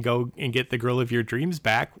so you can go and get the girl of your dreams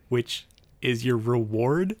back, which is your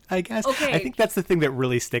reward, I guess. Okay. I think that's the thing that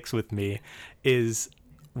really sticks with me, is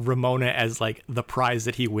Ramona as like the prize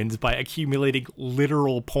that he wins by accumulating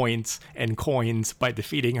literal points and coins by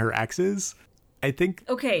defeating her exes. I think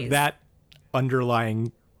that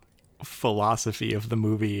underlying philosophy of the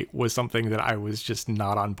movie was something that I was just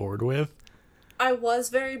not on board with. I was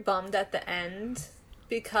very bummed at the end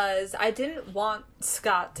because I didn't want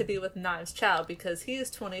Scott to be with Knives Chow because he is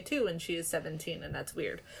 22 and she is 17, and that's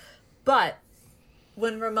weird. But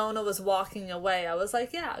when Ramona was walking away, I was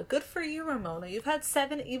like, yeah, good for you, Ramona. You've had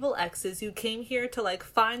 7 evil exes. You came here to, like,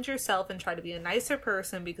 find yourself and try to be a nicer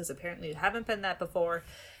person because apparently you haven't been that before.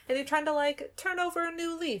 And you're trying to, like, turn over a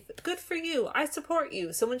new leaf. Good for you. I support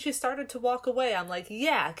you. So when she started to walk away, I'm like,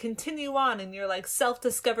 yeah, continue on in your, like,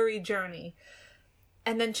 self-discovery journey.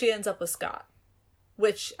 And then she ends up with Scott.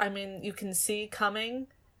 Which, I mean, you can see coming.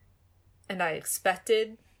 And I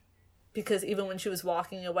expected. Because even when she was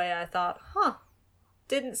walking away, I thought,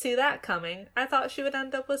 didn't see that coming. I thought she would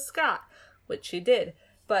end up with Scott. Which she did.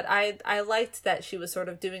 But I liked that she was sort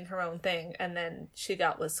of doing her own thing, and then she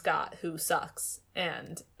got with Scott, who sucks,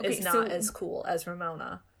 and is not as cool as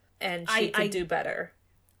Ramona. And she could do better.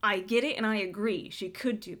 I get it, and I agree. She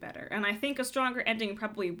could do better. And I think a stronger ending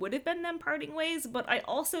probably would have been them parting ways, but I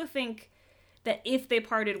also think that if they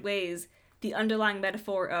parted ways, the underlying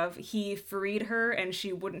metaphor of he freed her and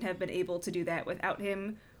she wouldn't have been able to do that without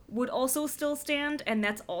him would also still stand, and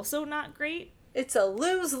that's also not great. It's a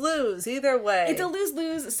lose-lose either way. It's a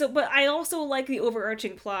lose-lose, but I also like the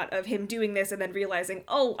overarching plot of him doing this and then realizing,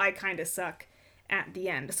 oh, I kind of suck at the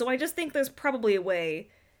end. So I just think there's probably a way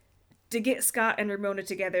to get Scott and Ramona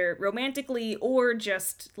together romantically, or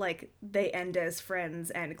just, like, they end as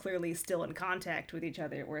friends and clearly still in contact with each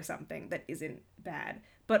other or something that isn't bad.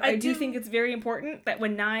 But I do think it's very important that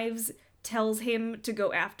when Knives tells him to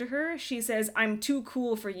go after her, she says, I'm too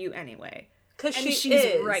cool for you anyway. Because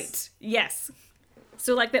she's right. Yes.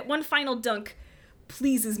 So, like, that one final dunk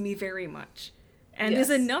pleases me very much. And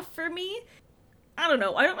is enough for me. I don't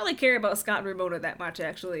know. I don't really care about Scott and Ramona that much,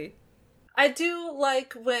 actually. I do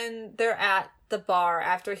like when they're at the bar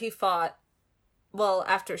after she fought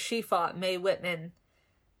Mae Whitman,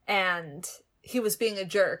 and he was being a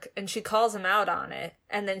jerk, and she calls him out on it,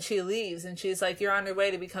 and then she leaves, and she's like, you're on your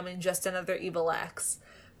way to becoming just another evil ex.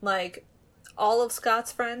 Like, all of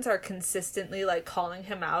Scott's friends are consistently, like, calling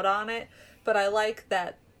him out on it, but I like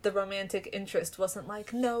that the romantic interest wasn't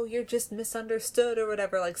like, no, you're just misunderstood or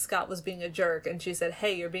whatever, like Scott was being a jerk, and she said,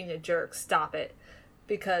 hey, you're being a jerk, stop it.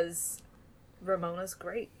 Because Ramona's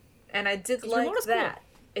great. And I did like Ramona's that.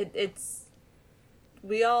 Cool.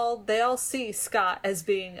 They all see Scott as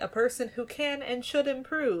being a person who can and should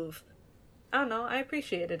improve. I don't know, I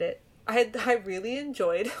appreciated it. I really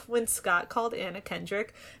enjoyed when Scott called Anna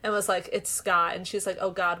Kendrick and was like, it's Scott. And she's like,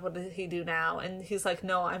 oh God, what did he do now? And he's like,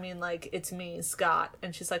 no, I mean, like, it's me, Scott.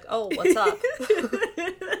 And she's like, oh, what's up?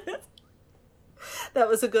 That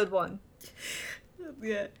was a good one.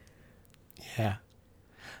 Yeah. Yeah.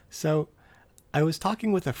 So I was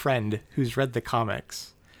talking with a friend who's read the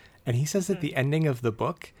comics, and he says that the ending of the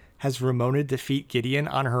book has Ramona defeat Gideon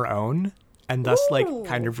on her own and thus, like,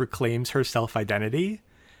 kind of reclaims her self-identity.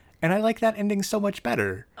 And I like that ending so much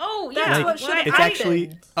better. Oh, yeah. That's Like, what should have it's happened.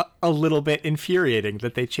 actually a little bit infuriating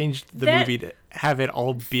that they changed the movie to have it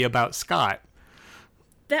all be about Scott.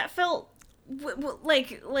 That felt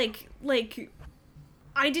like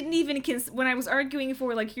I didn't even when I was arguing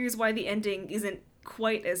for, like, here's why the ending isn't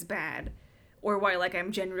quite as bad, or why, like,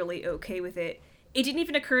 I'm generally okay with it. It didn't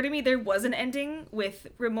even occur to me there was an ending with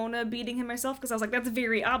Ramona beating him herself, because I was like, that's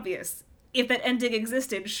very obvious. If that ending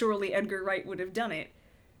existed, surely Edgar Wright would have done it.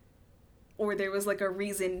 Or there was, like, a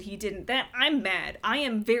reason he didn't. I'm mad. I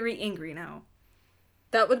am very angry now.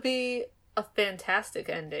 That would be a fantastic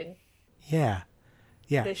ending. Yeah.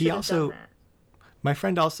 Yeah. They should have done that. My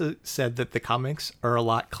friend also said that the comics are a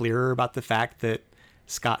lot clearer about the fact that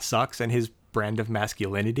Scott sucks and his brand of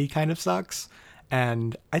masculinity kind of sucks.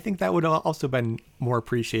 And I think that would also been more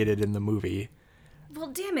appreciated in the movie. Well,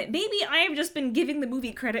 damn it. Maybe I have just been giving the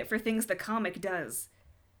movie credit for things the comic does.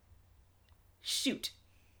 Shoot.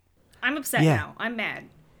 I'm upset now. I'm mad.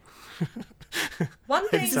 One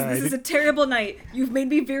thing... This is a terrible night. You've made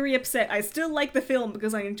me very upset. I still like the film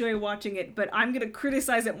because I enjoy watching it, but I'm going to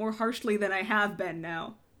criticize it more harshly than I have been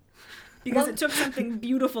now. Because it took something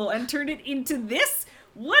beautiful and turned it into this?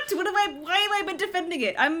 What? Why have I been defending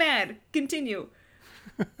it? I'm mad. Continue.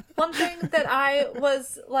 One thing that I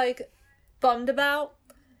was, like, bummed about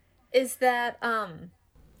is that, I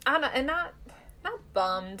don't know, and not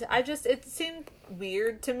bummed, it seemed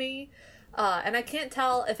weird to me, and I can't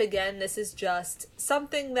tell if, again, this is just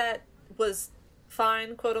something that was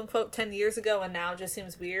fine, quote-unquote, 10 years ago and now just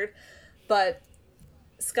seems weird, but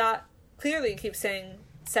Scott clearly keeps saying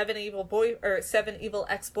 7 evil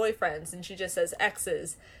ex-boyfriends, and she just says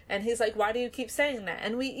exes, and he's like, why do you keep saying that?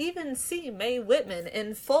 And we even see Mae Whitman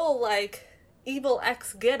in full, like, evil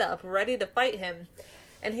ex getup ready to fight him,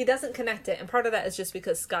 and he doesn't connect it, and part of that is just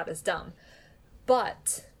because Scott is dumb.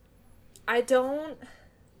 But I don't,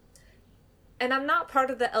 and I'm not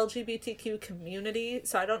part of the LGBTQ community,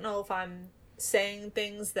 so I don't know if I'm saying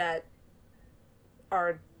things that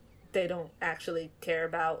they don't actually care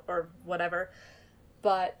about or whatever,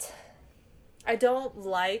 but I don't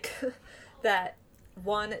like that,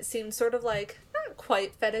 one, it seems sort of like, not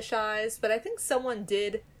quite fetishized, but I think someone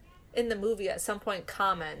did in the movie at some point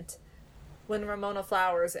comment when Ramona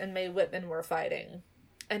Flowers and Mae Whitman were fighting,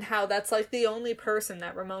 and how that's like the only person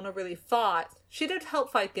that Ramona really fought. She did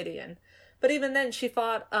help fight Gideon, but even then she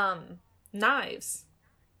fought Knives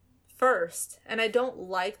first, and I don't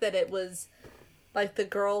like that it was like the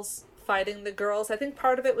girls fighting the girls. I think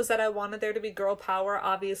part of it was that I wanted there to be girl power.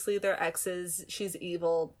 Obviously they're exes, she's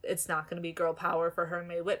evil, it's not going to be girl power for her and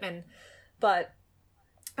Mae Whitman, but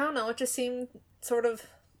I don't know, it just seemed sort of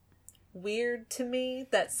weird to me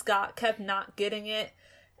that Scott kept not getting it,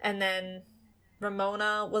 and then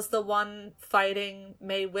Ramona was the one fighting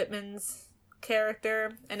Mae Whitman's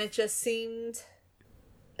character, and it just seemed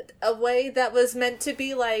a way that was meant to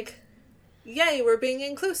be like, yay, we're being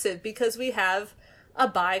inclusive because we have a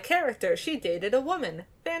bi character, she dated a woman,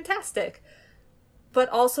 fantastic, but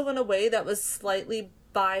also in a way that was slightly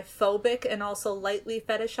biphobic and also lightly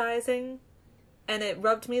fetishizing, and it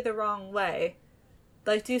rubbed me the wrong way.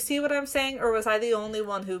 Like, do you see what I'm saying, or was I the only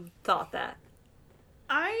one who thought that?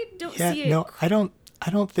 I don't Yeah, see it. no, I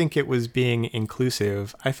don't think it was being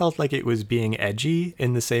inclusive. I felt like it was being edgy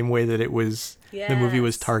in the same way that it was, the movie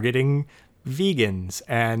was Yes. targeting vegans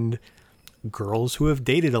and girls who have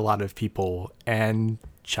dated a lot of people and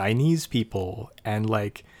Chinese people. And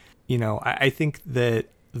like, you know, I think that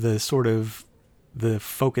the sort of the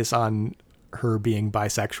focus on her being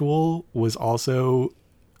bisexual was also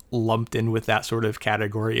lumped in with that sort of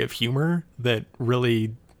category of humor that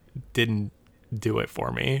really didn't do it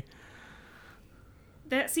for me.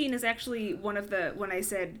 That scene is actually one of the, when I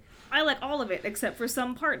said, I like all of it except for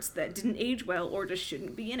some parts that didn't age well or just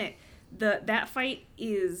shouldn't be in it. That fight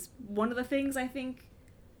is one of the things I think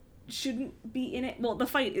shouldn't be in it. Well, the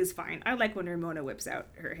fight is fine. I like when Ramona whips out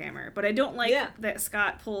her hammer, but I don't like that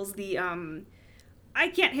Scott pulls the, I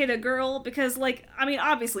can't hit a girl because, like, I mean,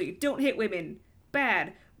 obviously, don't hit women.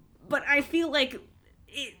 Bad. But I feel like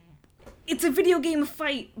it's a video game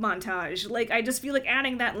fight montage. Like, I just feel like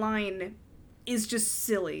adding that line is just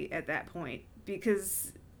silly at that point,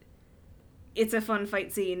 because it's a fun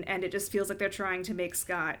fight scene, and it just feels like they're trying to make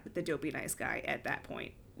Scott the dopey nice guy at that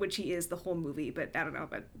point, which he is the whole movie, but I don't know,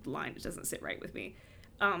 that line just doesn't sit right with me.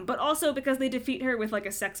 But also because they defeat her with, like,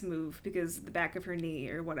 a sex move, because the back of her knee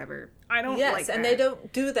or whatever. I don't like that. Yes, and they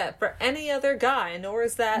don't do that for any other guy, nor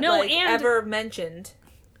is that, ever mentioned.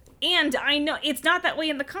 And I know it's not that way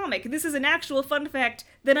in the comic. This is an actual fun fact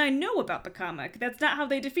that I know about the comic. That's not how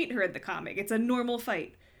they defeat her in the comic. It's a normal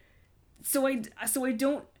fight. So I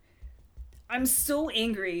don't... I'm so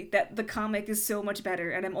angry that the comic is so much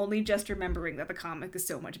better, and I'm only just remembering that the comic is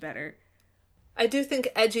so much better. I do think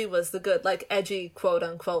edgy was the good, like, edgy,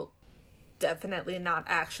 quote-unquote, definitely not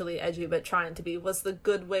actually edgy, but trying to be, was the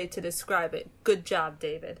good way to describe it. Good job,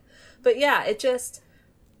 David. But yeah,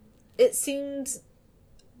 it seemed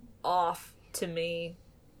off to me,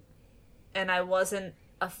 and I wasn't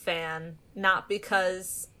a fan. Not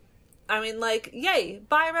because, I mean, like, yay,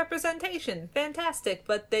 bi representation, fantastic,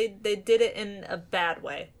 but they did it in a bad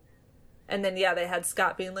way. And then, yeah, they had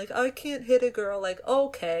Scott being like, I can't hit a girl, like,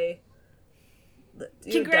 okay.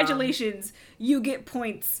 You're Congratulations, dumb. You get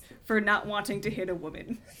points for not wanting to hit a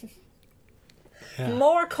woman. Yeah.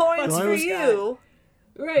 More coins for you.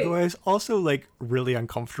 Right. Though I was also, like, really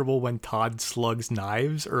uncomfortable when Todd slugs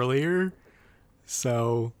Knives earlier.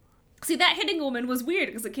 So... See, that hitting a woman was weird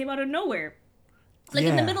because it came out of nowhere. Like,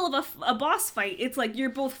 in the middle of a boss fight, it's like you're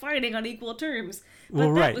both fighting on equal terms.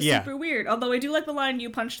 But that was super weird. Although I do like the line, you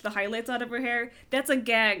punched the highlights out of her hair. That's a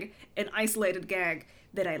gag, an isolated gag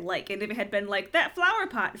that I like. And if it had been like, that flower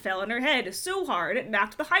pot fell on her head so hard it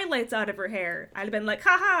knocked the highlights out of her hair, I'd have been like,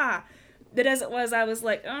 haha. But as it was, I was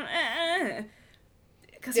like,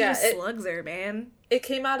 because he just slugs her, man. It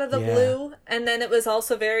came out of the blue, and then it was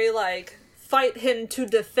also very, like, fight him to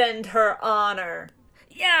defend her honor.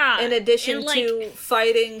 Yeah! In addition to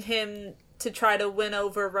fighting him to try to win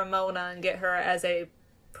over Ramona and get her as a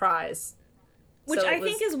prize. Which I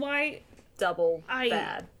think is why... double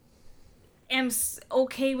bad. Am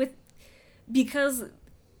okay with... Because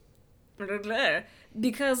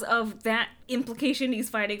of that implication, he's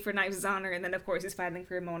fighting for Knives' honor, and then, of course, he's fighting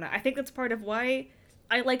for Ramona. I think that's part of why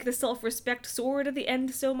I like the self-respect sword at the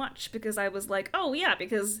end so much, because I was like, oh, yeah,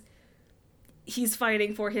 because he's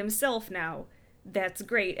fighting for himself now. That's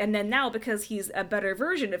great. And then now, because he's a better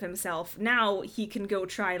version of himself, now he can go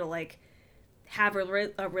try to, like, have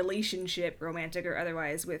a relationship, romantic or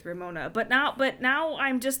otherwise, with Ramona. But now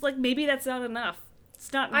I'm just like, maybe that's not enough.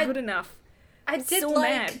 It's not good enough. I did so like,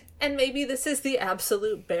 mad. And maybe this is the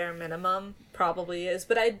absolute bare minimum, probably is,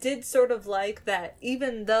 but I did sort of like that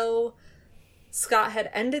even though Scott had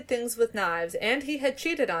ended things with Knives, and he had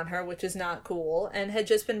cheated on her, which is not cool, and had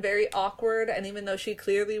just been very awkward, and even though she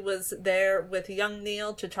clearly was there with young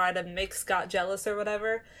Neil to try to make Scott jealous or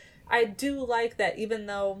whatever, I do like that even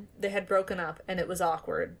though they had broken up and it was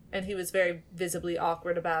awkward, and he was very visibly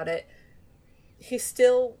awkward about it, he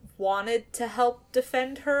still wanted to help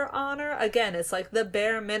defend her honor. Again, it's like the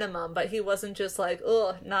bare minimum, but he wasn't just like,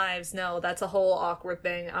 ugh, Knives, no, that's a whole awkward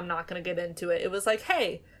thing, I'm not gonna get into it. It was like,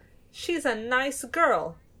 hey, she's a nice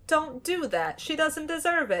girl. Don't do that. She doesn't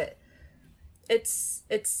deserve it. It's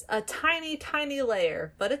a tiny, tiny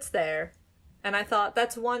layer, but it's there. And I thought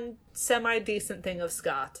that's one semi-decent thing of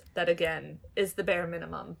Scott that, again, is the bare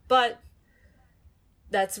minimum. But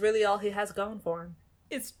that's really all he has going for him.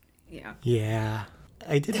 Yeah. Yeah.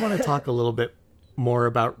 I did want to talk a little bit more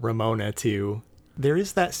about Ramona, too. There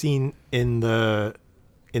is that scene in the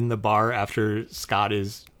bar after Scott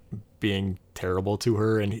is being terrible to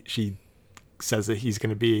her and she says that he's going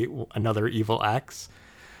to be another evil ex.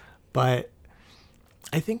 But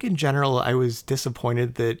I think in general I was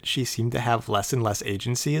disappointed that she seemed to have less and less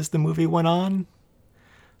agency as the movie went on.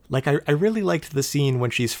 Like I really liked the scene when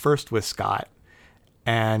she's first with Scott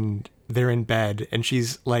and they're in bed and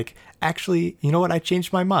she's like, actually, you know what? I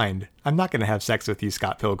changed my mind. I'm not going to have sex with you,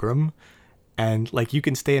 Scott Pilgrim. And like, you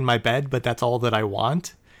can stay in my bed, but that's all that I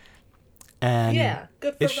want. And yeah,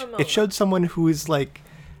 good for Ramona. It showed someone who is like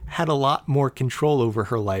had a lot more control over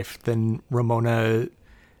her life than Ramona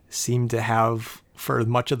seemed to have for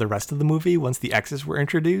much of the rest of the movie once the exes were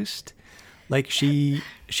introduced. Like she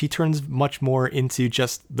turns much more into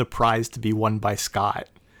just the prize to be won by Scott,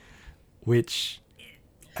 which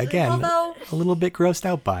again, a little bit grossed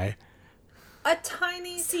out by. A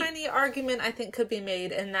tiny argument I think could be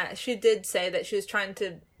made in that she did say that she was trying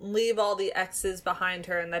to leave all the exes behind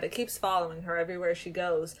her and that it keeps following her everywhere she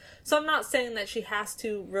goes. So I'm not saying that she has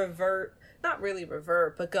to not really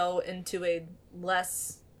revert, but go into a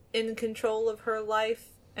less in control of her life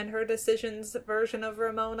and her decisions version of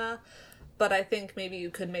Ramona. But I think maybe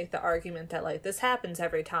you could make the argument that, like, this happens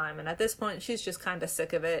every time, and at this point she's just kind of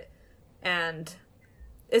sick of it and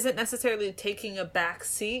isn't necessarily taking a back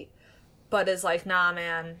seat, but is like, nah,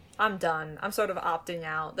 man, I'm done. I'm sort of opting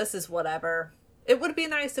out. This is whatever. It would be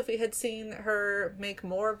nice if we had seen her make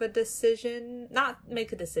more of a decision. Not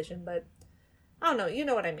make a decision, but I don't know. You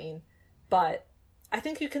know what I mean. But I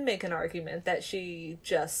think you can make an argument that she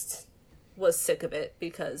just was sick of it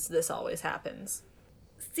because this always happens.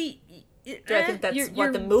 See, do I think that's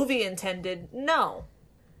what the movie intended? No.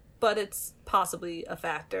 But it's possibly a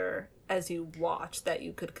factor as you watch that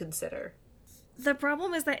you could consider. The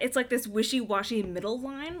problem is that it's like this wishy-washy middle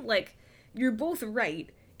line. Like, you're both right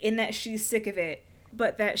in that she's sick of it,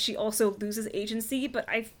 but that she also loses agency. But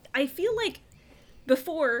I feel like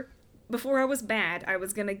before I was mad, I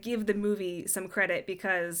was gonna give the movie some credit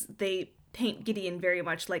because they paint Gideon very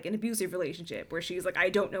much like an abusive relationship, where she's like, I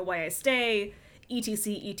don't know why I stay,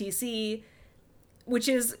 etc., which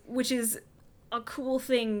is a cool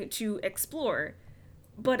thing to explore.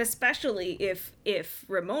 But especially if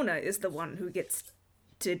Ramona is the one who gets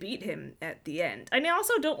to beat him at the end. I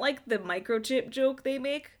also don't like the microchip joke they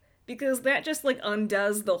make, because that just, like,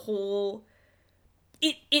 undoes the whole...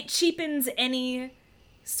 It cheapens any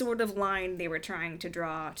sort of line they were trying to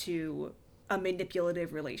draw to a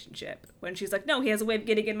manipulative relationship. When she's like, no, he has a way of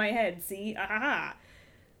getting in my head, see? Ah.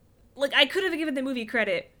 Like, I could have given the movie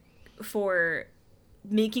credit for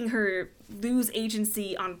making her lose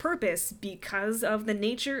agency on purpose because of the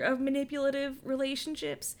nature of manipulative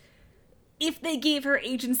relationships if they gave her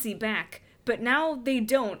agency back. But now they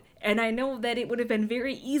don't, and I know that it would have been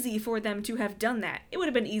very easy for them to have done that. It would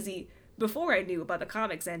have been easy before I knew about the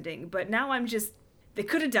comics ending, but now I'm just... They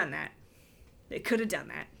could have done that. They could have done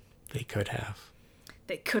that. They could have.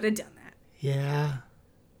 They could have done that. Yeah.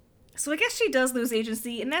 So I guess she does lose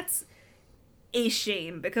agency, and that's a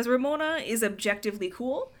shame, because Ramona is objectively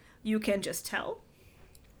cool. You can just tell.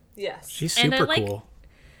 Yes. She's super cool.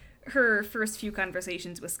 Her first few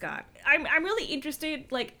conversations with Scott. I'm really interested,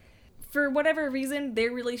 like, for whatever reason,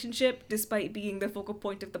 their relationship, despite being the focal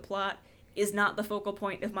point of the plot, is not the focal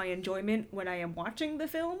point of my enjoyment when I am watching the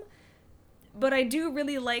film. But I do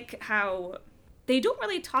really like how they don't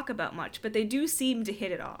really talk about much, but they do seem to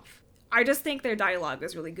hit it off. I just think their dialogue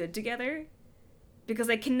is really good together. because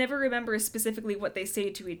I can never remember specifically what they say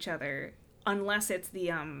to each other, unless it's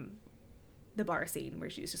the bar scene where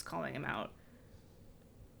she's just calling him out.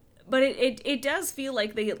 But it does feel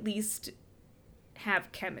like they at least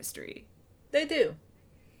have chemistry. They do.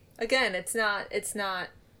 Again, it's not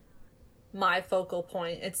my focal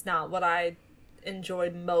point. It's not what I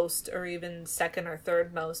enjoyed most or even second or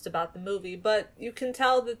third most about the movie, but you can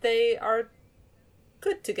tell that they are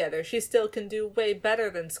good together. She still can do way better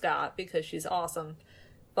than Scott because she's awesome,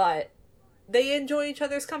 but they enjoy each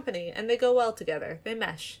other's company and they go well together. They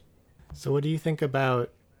mesh. So what do you think about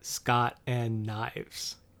Scott and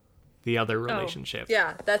Knives, the other relationship?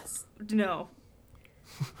 Yeah, that's... No.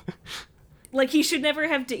 Like, he should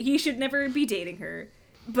never be dating her.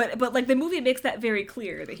 But like, the movie makes that very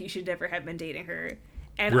clear that he should never have been dating her.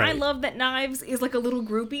 And Right. I love that Knives is like a little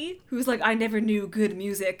groupie who's like, I never knew good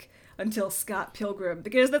music until Scott Pilgrim.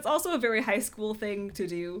 Because that's also a very high school thing to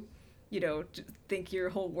do. You know, to think your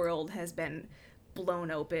whole world has been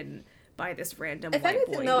blown open by this random If white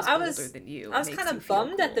anything, boy though, who's older than you. I was kind of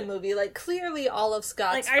bummed at the movie. Like, clearly all of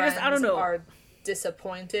Scott's friends I don't know. are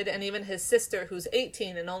disappointed, and even his sister, who's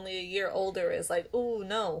 18 and only a year older, is like, ooh,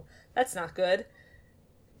 no, that's not good.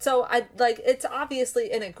 So, it's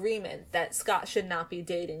obviously an agreement that Scott should not be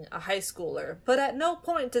dating a high schooler, but at no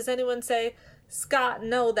point does anyone say, Scott,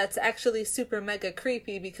 no, that's actually super mega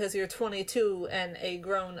creepy because you're 22 and a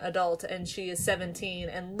grown adult and she is 17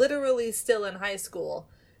 and literally still in high school.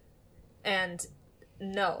 And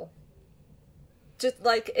no. Just,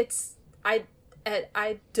 like, I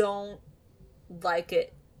don't like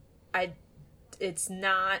it. It's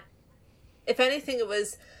not... If anything, it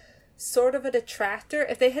was sort of a detractor.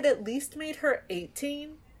 If they had at least made her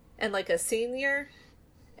 18 and like a senior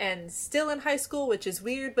and still in high school, which is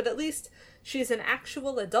weird, but at least she's an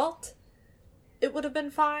actual adult, it would have been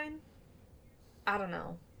fine. I don't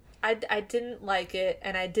know. I didn't like it,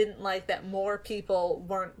 and I didn't like that more people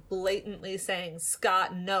weren't blatantly saying,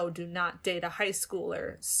 Scott, no, do not date a high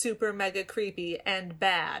schooler. Super mega creepy and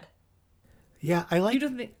bad. Yeah,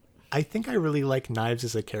 I think I really like Knives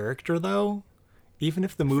as a character, though. Even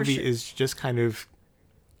if the movie sure. is just kind of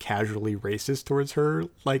casually racist towards her,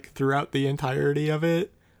 like, throughout the entirety of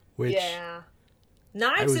it, which... Yeah.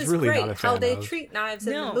 Knives was is really great. not a How fan they of. treat Knives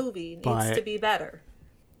in No. the movie needs But- to be better.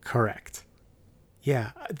 Correct.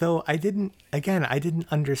 Yeah, though I didn't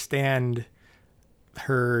understand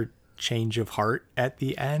her change of heart at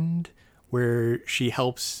the end, where she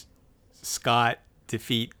helps Scott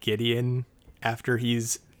defeat Gideon after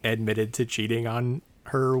he's admitted to cheating on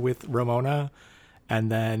her with Ramona.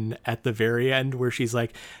 And then at the very end where she's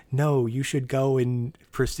like, no, you should go and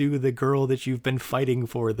pursue the girl that you've been fighting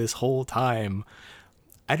for this whole time.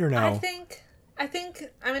 I don't know. I think,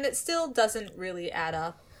 it still doesn't really add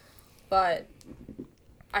up, but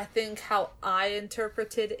I think how I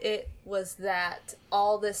interpreted it was that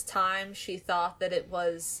all this time she thought that it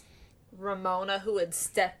was Ramona who had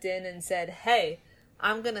stepped in and said, hey,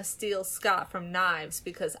 I'm gonna steal Scott from Knives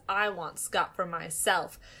because I want Scott for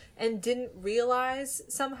myself, and didn't realize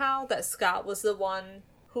somehow that Scott was the one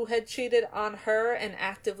who had cheated on her and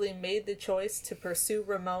actively made the choice to pursue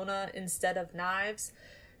Ramona instead of Knives.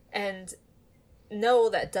 And no,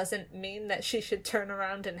 that doesn't mean that she should turn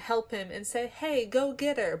around and help him and say, hey, go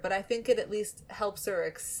get her. But I think it at least helps her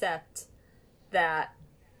accept that,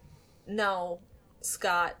 no,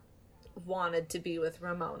 Scott wanted to be with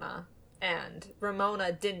Ramona, and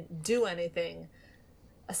Ramona didn't do anything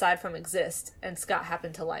aside from exist, and Scott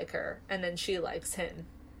happened to like her, and then she likes him.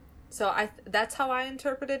 So that's how I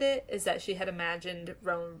interpreted it, is that she had imagined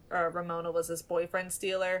Ramona was his boyfriend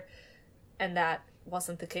stealer, and that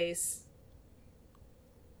wasn't the case.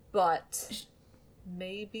 But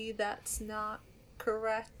maybe that's not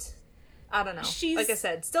correct. I don't know. Like I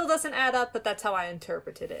said, still doesn't add up, but that's how I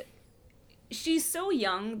interpreted it. She's so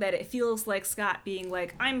young that it feels like Scott being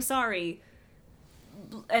like, I'm sorry,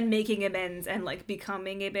 and making amends and like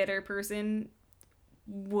becoming a better person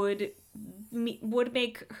would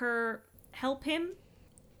make her help him.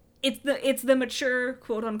 It's the mature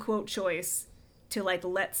quote unquote choice to like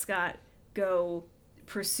let Scott go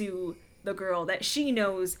pursue the girl that she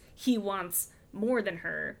knows he wants more than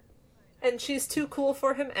her. And she's too cool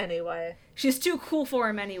for him anyway. She's too cool for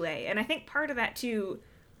him anyway. And I think part of that too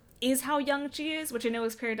is how young she is, which I know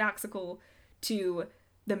is paradoxical to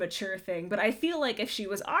the mature thing. But I feel like if she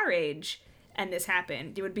was our age and this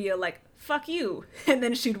happened, it would be a like, fuck you. And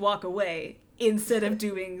then she'd walk away instead of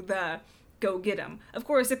doing the go get him. Of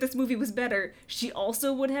course, if this movie was better, she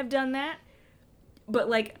also would have done that. But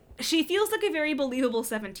like, she feels like a very believable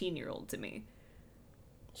 17-year-old to me.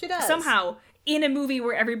 She does. Somehow, in a movie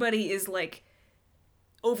where everybody is like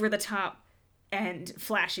over the top and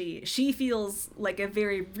flashy. She feels like a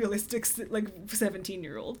very realistic, like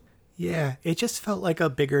 17-year-old. Yeah, it just felt like a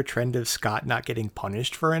bigger trend of Scott not getting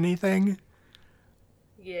punished for anything.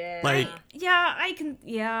 Yeah. Like,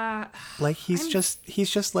 Like he's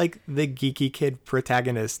just like the geeky kid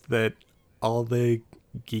protagonist that all the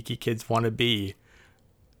geeky kids want to be.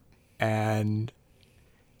 And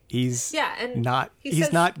he's and not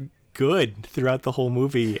good throughout the whole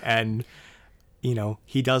movie, and you know,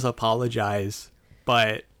 he does apologize,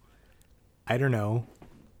 but I don't know.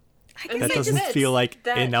 That doesn't feel like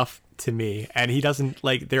enough to me. And he doesn't,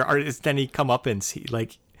 like, there aren't any comeuppance. He,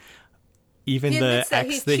 like, even the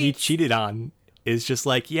ex that he cheated on is just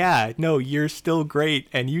like, yeah, no, you're still great,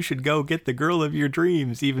 and you should go get the girl of your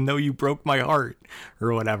dreams, even though you broke my heart,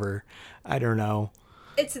 or whatever. I don't know.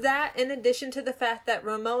 It's that, in addition to the fact that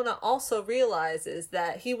Ramona also realizes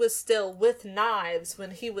that he was still with Knives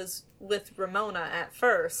when he was with Ramona at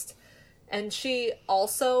first. And she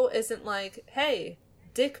also isn't like, hey,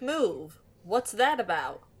 dick move. What's that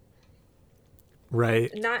about?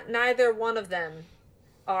 Right. Neither one of them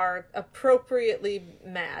are appropriately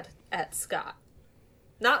mad at Scott.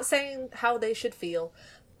 Not saying how they should feel,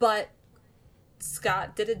 but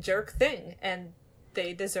Scott did a jerk thing, and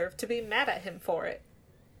they deserve to be mad at him for it.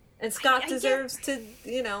 And Scott deserves to,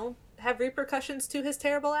 you know, have repercussions to his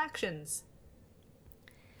terrible actions.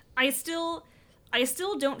 I still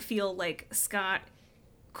don't feel like Scott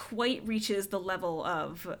quite reaches the level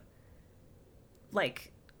of,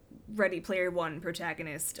 like, Ready Player One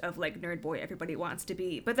protagonist of, like, nerd boy everybody wants to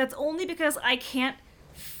be. But that's only because I can't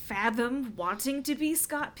fathom wanting to be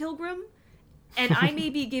Scott Pilgrim. And I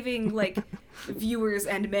may be giving, like, viewers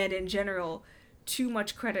and men in general too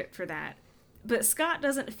much credit for that. But Scott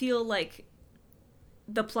doesn't feel like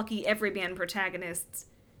the plucky everyman protagonist.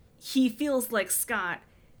 He feels like Scott,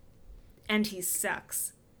 and he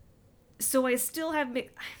sucks. So I still have...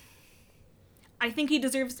 I think he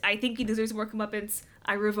deserves more comeuppance.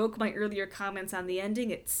 I revoke my earlier comments on the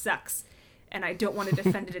ending. It sucks. And I don't want to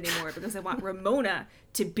defend it anymore because I want Ramona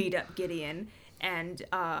to beat up Gideon. And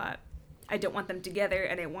I don't want them together,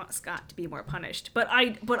 and I want Scott to be more punished. But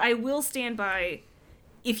I will stand by...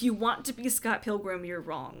 If you want to be Scott Pilgrim, you're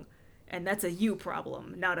wrong. And that's a you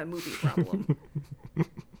problem, not a movie problem.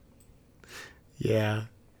 Yeah.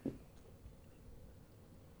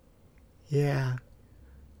 Yeah.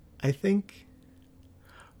 I think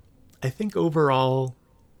overall,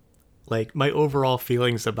 like, my overall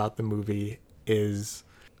feelings about the movie is,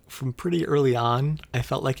 from pretty early on, I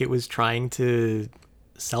felt like it was trying to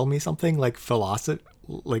sell me something, like,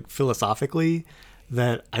 philosophically,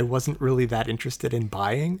 that I wasn't really that interested in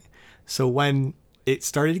buying. So when it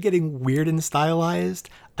started getting weird and stylized,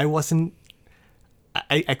 I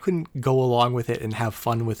couldn't go along with it and have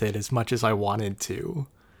fun with it as much as I wanted to.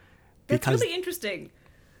 That's really interesting.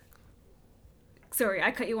 Sorry,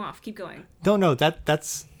 I cut you off. Keep going. No,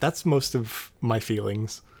 that's most of my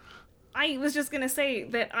feelings. I was just gonna say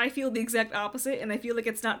that I feel the exact opposite, and I feel like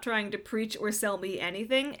it's not trying to preach or sell me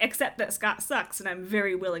anything, except that Scott sucks, and I'm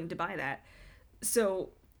very willing to buy that. So,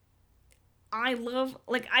 I love,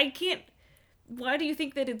 like, I can't, why do you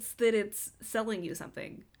think that it's selling you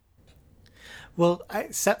something? Well,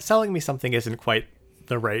 selling me something isn't quite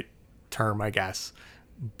the right term, I guess.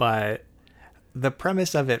 But the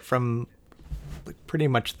premise of it from, like, pretty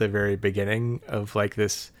much the very beginning of, like,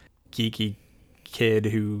 this geeky kid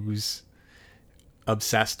who's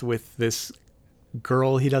obsessed with this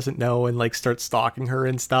girl he doesn't know and, like, starts stalking her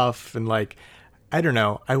and stuff. And, like, I don't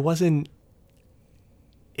know. It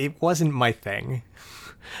wasn't my thing.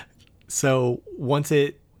 So once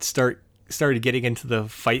it started getting into the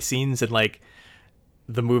fight scenes and, like,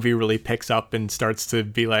 the movie really picks up and starts to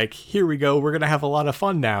be like, here we go, we're gonna have a lot of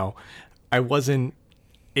fun now, I wasn't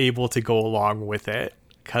able to go along with it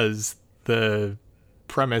because the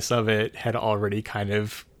premise of it had already kind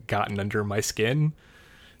of gotten under my skin.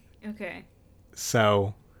 Okay.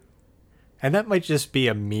 So, and that might just be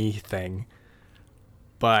a me thing,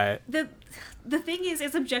 but the thing is,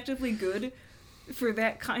 it's objectively good for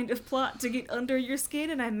that kind of plot to get under your skin,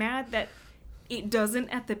 and I'm mad that it doesn't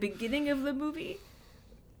at the beginning of the movie.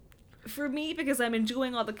 For me, because I'm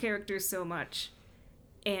enjoying all the characters so much.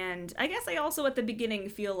 And I guess I also at the beginning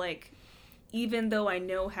feel like, even though I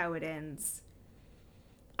know how it ends,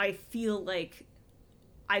 I feel like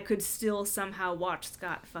I could still somehow watch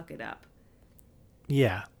Scott fuck it up.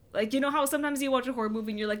 Yeah. Like, you know how sometimes you watch a horror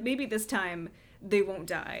movie and you're like, maybe this time they won't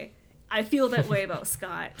die. I feel that way about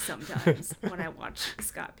Scott sometimes when I watch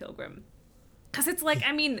Scott Pilgrim. Because it's like,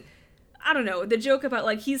 I mean, I don't know, the joke about,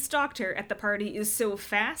 like, he stalked her at the party is so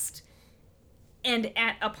fast, and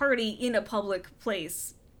at a party in a public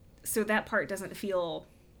place, So that part doesn't feel...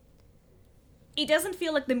 It doesn't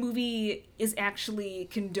feel like the movie is actually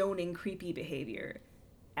condoning creepy behavior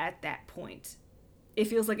at that point. It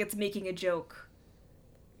feels like it's making a joke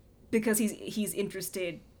because he's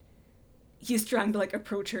interested. He's trying to, like,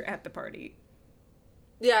 approach her at the party.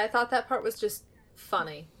 Yeah, I thought that part was just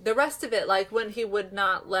funny. The rest of it, like, when he would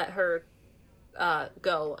not let her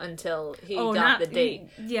go until he got the date,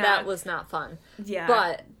 that was not fun. Yeah,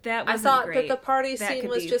 but that I thought great. that the party scene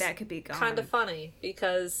was just kind of funny,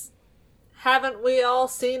 because haven't we all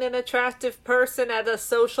seen an attractive person at a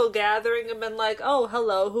social gathering and been like, oh,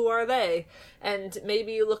 hello, who are they? And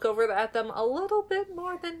maybe you look over at them a little bit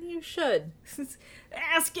more than you should.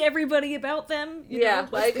 Ask everybody about them. You know,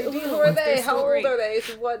 like, who are they? How old are they?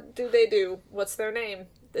 What do they do? What's their name?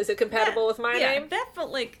 Is it compatible with my name? That felt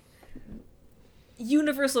like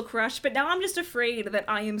universal crush, but now I'm just afraid that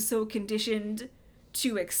I am so conditioned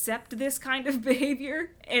to accept this kind of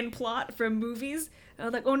behavior and plot from movies.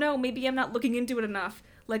 Like, oh no, maybe I'm not looking into it enough,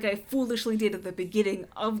 like I foolishly did at the beginning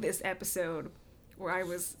of this episode, where I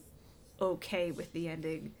was okay with the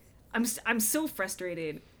ending. I'm so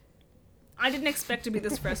frustrated. I didn't expect to be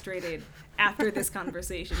this frustrated after this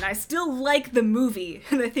conversation. I still like the movie,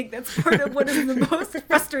 and I think that's part of what is the most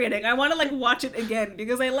frustrating. I want to, like, watch it again,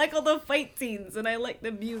 because I like all the fight scenes, and I like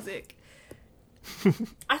the music.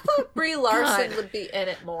 I thought Brie Larson would be in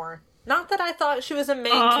it more. Not that I thought she was a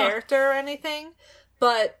main character or anything,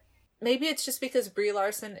 but maybe it's just because Brie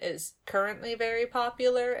Larson is currently very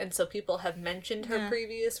popular, and so people have mentioned her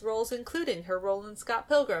previous roles, including her role in Scott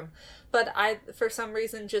Pilgrim. But I, for some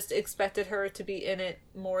reason, just expected her to be in it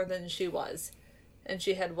more than she was. And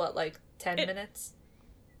she had, 10 minutes?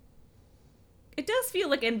 It does feel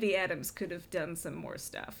like Envy Adams could have done some more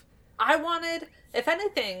stuff. I wanted, if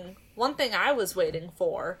anything, one thing I was waiting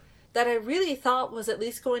for, that I really thought was at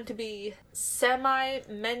least going to be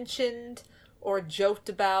semi-mentioned or joked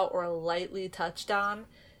about or lightly touched on,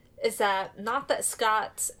 is that not that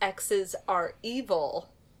Scott's exes are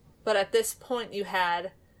evil, but at this point you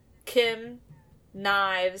had Kim,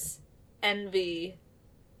 Knives, Envy,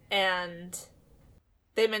 and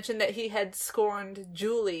they mentioned that he had scorned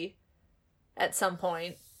Julie at some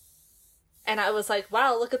point. And I was like,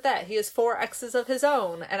 wow, look at that. He has 4 exes of his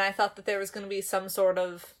own. And I thought that there was going to be some sort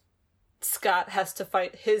of Scott has to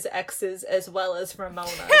fight his exes as well as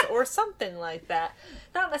Ramona's or something like that.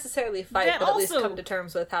 Not necessarily fight, but at least come to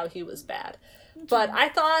terms with how he was bad. But I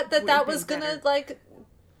thought that was going to,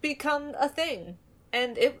 become a thing.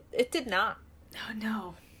 And it did not. Oh,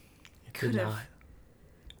 no. It did not.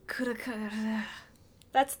 Could have.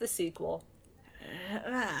 That's the sequel.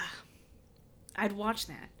 I'd watch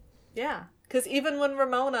that. Yeah. Because even when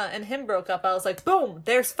Ramona and him broke up, I was like, boom,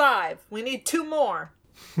 there's 5. We need 2 more.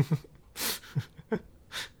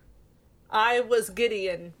 I was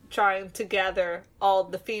Gideon trying to gather all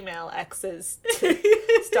the female exes to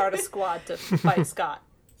start a squad to fight Scott.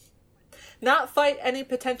 Not fight any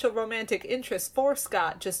potential romantic interest for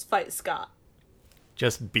Scott, just fight Scott.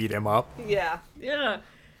 Just beat him up. Yeah. Yeah.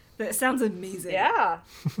 That sounds amazing. Yeah.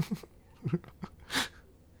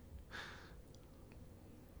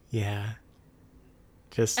 Yeah.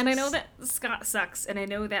 And I know that Scott sucks, and I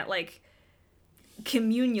know that,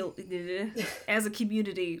 as a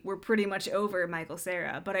community, we're pretty much over Michael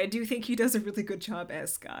Cera, but I do think he does a really good job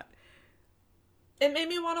as Scott. It made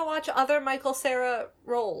me want to watch other Michael Cera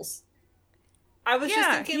roles. I was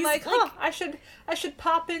just thinking, I should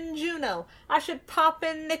pop in Juno. I should pop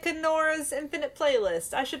in Nick and Nora's Infinite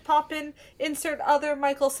Playlist. I should pop in insert other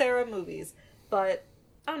Michael Cera movies. But,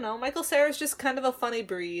 I don't know, Michael Cera's just kind of a funny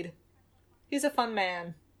breed. He's a fun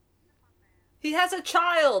man. He has a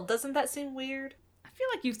child! Doesn't that seem weird? I feel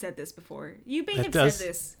like you've said this before. You may have said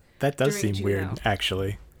this. That does seem Juno. weird,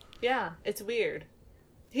 actually. Yeah, it's weird.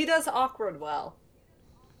 He does awkward well.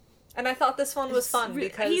 And I thought this one was fun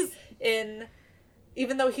because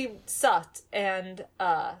even though he sucked and,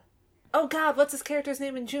 oh god, what's his character's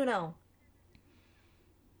name in Juno?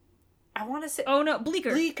 I want to say... Oh no,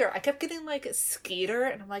 Bleecker. Bleecker. I kept getting, Skeeter,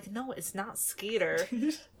 and I'm like, no, it's not Skeeter.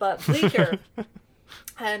 But Bleecker.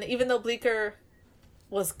 And even though Bleecker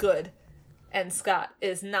was good, and Scott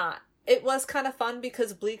is not, it was kind of fun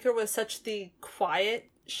because Bleecker was such the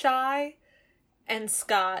quiet, shy, and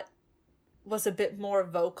Scott was a bit more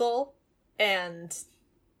vocal and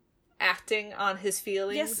acting on his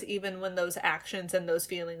feelings, even when those actions and those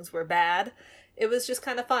feelings were bad. It was just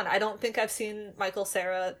kind of fun. I don't think I've seen Michael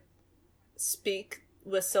Cera speak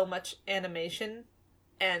with so much animation,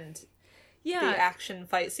 and the action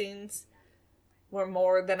fight scenes were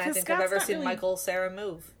more than I think I've ever seen Michael Cera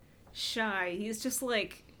move. Shy. He's just,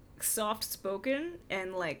 soft-spoken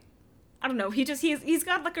and, I don't know. He's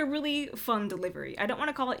got like a really fun delivery. I don't want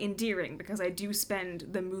to call it endearing because I do spend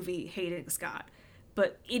the movie hating Scott,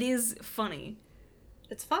 but it is funny.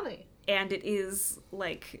 It's funny. And it is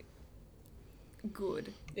like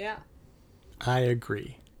good. Yeah. I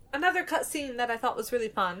agree. Another cutscene that I thought was really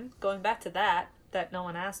fun, going back to that no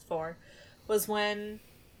one asked for, was when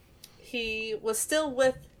he was still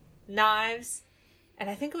with Knives, and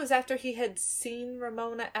I think it was after he had seen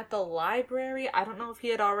Ramona at the library. I don't know if he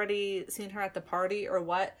had already seen her at the party or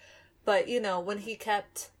what, but, you know, when he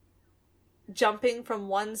kept jumping from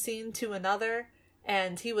one scene to another,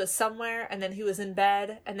 and he was somewhere, and then he was in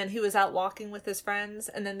bed, and then he was out walking with his friends,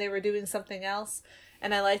 and then they were doing something else.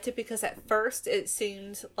 And I liked it because at first it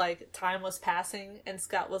seemed like time was passing, and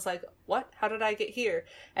Scott was like, what? How did I get here?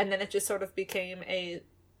 And then it just sort of became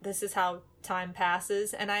this is how time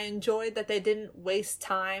passes. And I enjoyed that they didn't waste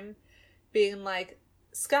time being like,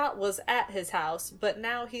 Scott was at his house, but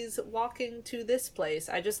now he's walking to this place.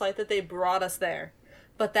 I just like that they brought us there.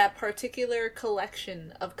 But that particular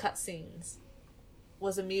collection of cutscenes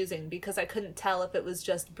was amusing because I couldn't tell if it was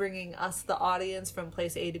just bringing us, the audience, from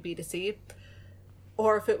place A to B to C,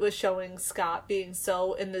 or if it was showing Scott being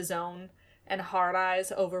so in the zone and hard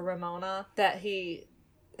eyes over Ramona that he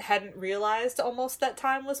hadn't realized almost that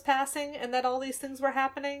time was passing and that all these things were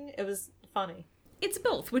happening. It was funny. It's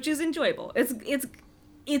both, which is enjoyable.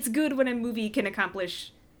 It's good when a movie can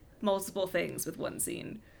accomplish multiple things with one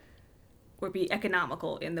scene, or be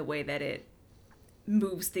economical in the way that it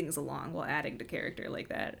moves things along while adding to character like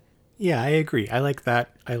that. Yeah, I agree. I like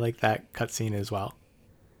that cutscene as well.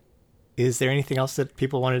 Is there anything else that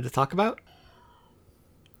people wanted to talk about?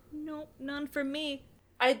 No, none for me.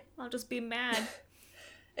 I'll just be mad.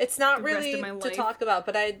 It's not the rest really of my to life. talk about,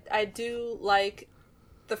 but I do like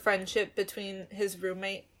the friendship between his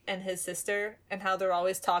roommate and his sister and how they're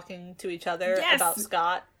always talking to each other Yes! about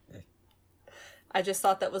Scott. I just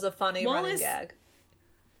thought that was a funny running Wallace- gag.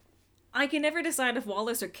 I can never decide if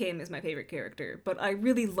Wallace or Kim is my favorite character, but I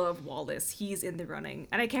really love Wallace. He's in the running.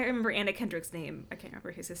 And I can't remember Anna Kendrick's name. I can't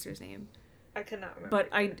remember his sister's name. I cannot remember. But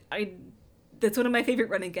I that's one of my favorite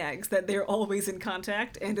running gags, that they're always in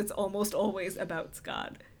contact, and it's almost always about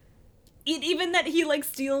Scott. Even that he, like,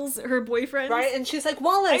 steals her boyfriend. Right? And she's like, I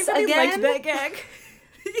Wallace, really again? liked that gag.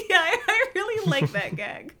 Yeah, I really like that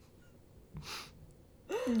gag.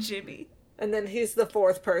 Jimmy. And then he's the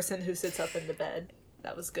fourth person who sits up in the bed.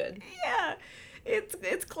 That was good. Yeah,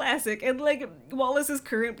 it's classic. And, like, Wallace's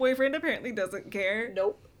current boyfriend apparently doesn't care.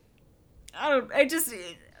 Nope. I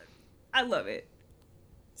love it.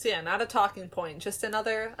 So yeah, not a talking point, just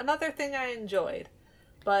another thing I enjoyed.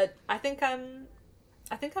 But I think I'm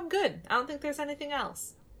good. I don't think there's anything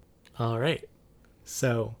else. All right.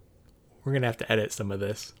 So we're going to have to edit some of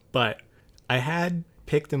this, but I had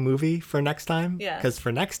picked a movie for next time. Yeah. Because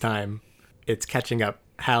for next time, it's catching up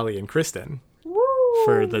Hallie and Kristen Woo!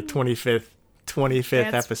 for the 25th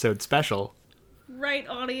That's- episode special. Right,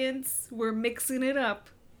 audience? We're mixing it up.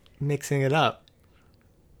 Mixing it up.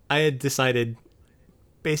 I had decided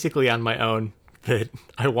basically on my own that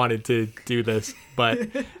I wanted to do this, but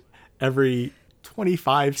every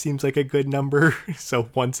 25 seems like a good number. So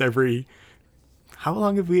once every... How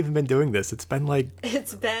long have we even been doing this? It's been like...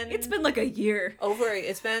 It's been like a year.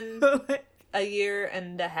 it's been a year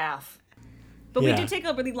and a half. But Yeah. we did take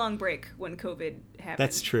a really long break when COVID happened.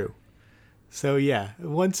 That's true. So yeah,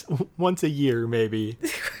 once a year maybe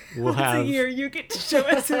we'll Once have a year, you get to show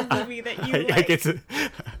us a movie that you like.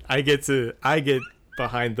 I get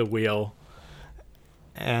behind the wheel.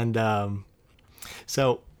 And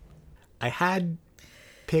so I had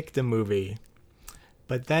picked a movie,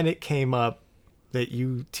 but then it came up that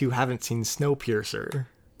you two haven't seen Snowpiercer.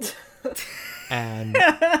 And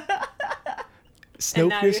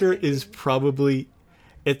Snowpiercer is probably,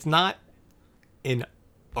 it's not an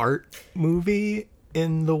art movie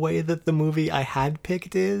in the way that the movie I had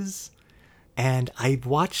picked is. And I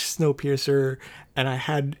watched Snowpiercer and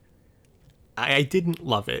I didn't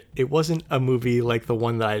love it. It wasn't a movie like the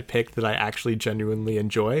one that I picked that I actually genuinely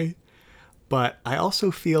enjoy. But I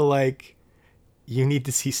also feel like you need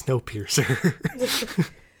to see Snowpiercer.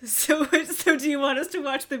 So do you want us to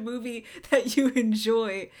watch the movie that you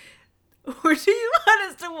enjoy? Or do you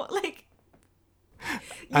want us to, like...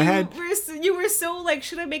 You were so like,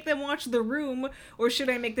 should I make them watch The Room, or should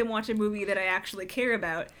I make them watch a movie that I actually care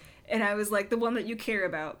about? And I was like, the one that you care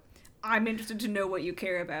about. I'm interested to know what you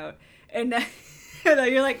care about. And now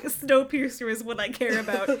you're like, Snowpiercer is what I care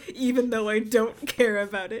about, even though I don't care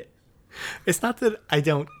about it. It's not that I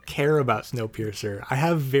don't care about Snowpiercer. I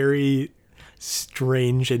have very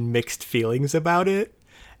strange and mixed feelings about it.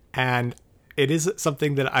 And it is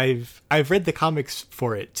something that I've read the comics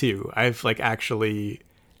for it too. I've like actually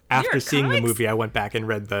after seeing the movie, I went back and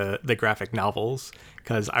read the graphic novels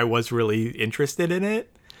because I was really interested in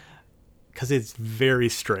it because it's very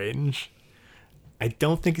strange. I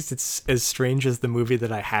don't think it's as strange as the movie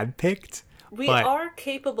that I had picked. We are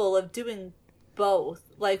capable of doing both.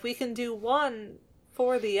 Like, we can do one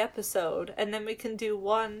for the episode, and then we can do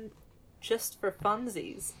one just for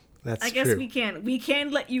funsies. That's I guess true. we can. We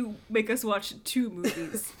can let you make us watch 2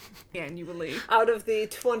 movies annually. Out of the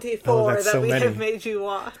 24 that's that so we many. have made you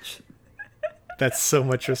watch. That's so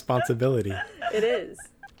much responsibility. It is.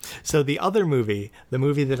 So the other movie, the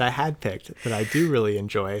movie that I had picked that I do really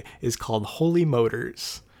enjoy, is called Holy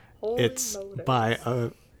Motors. Holy It's Motors.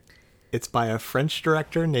 by a French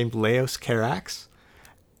director named Léos Carax,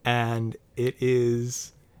 and it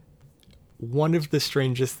is one of the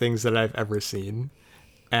strangest things that I've ever seen.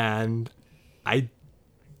 And I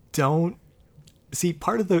don't see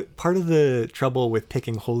part of the trouble with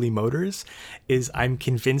picking Holy Motors is I'm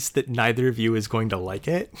convinced that neither of you is going to like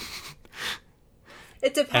it.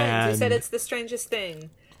 It depends. You said And- it's the strangest thing.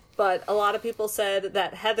 But a lot of people said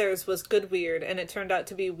that Heather's was good weird, and it turned out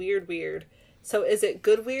to be weird weird. So is it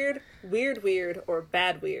good weird weird, or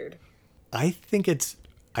bad weird? I think it's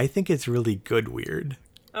really good weird,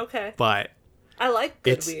 Okay. but I like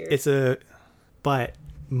good weird. but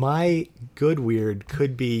my good weird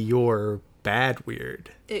could be your bad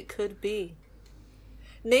weird. It could be.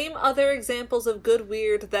 Name other examples of good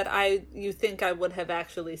weird that you think I would have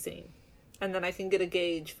actually seen. And then I can get a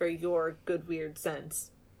gauge for your good weird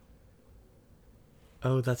sense.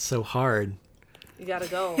 Oh, that's so hard. You gotta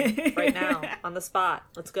go right now on the spot.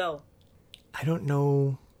 Let's go. I don't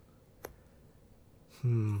know.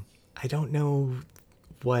 I don't know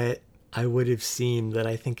what I would have seen that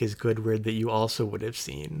I think is good weird that you also would have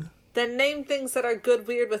seen. Then name things that are good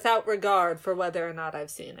weird without regard for whether or not I've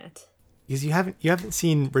seen it. Because you haven't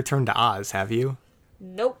seen Return to Oz, have you?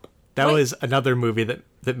 Nope. That Wait, was another movie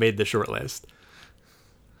that made the short list.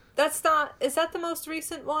 That's not. Is that the most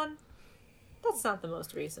recent one? That's not the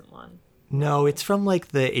most recent one. No, it's from like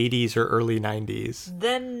the 80s or early 90s.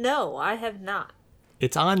 Then no, I have not.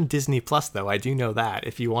 It's on Disney Plus though. I do know that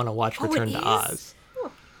if you want to watch Oh, it Return to is? Oz.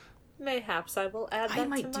 Mayhaps I will add I that to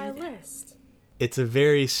might do my that. list. It's a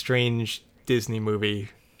very strange Disney movie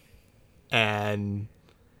and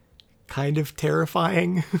kind of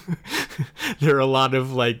terrifying. There are a lot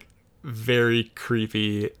of like very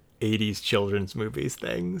creepy 80s children's movies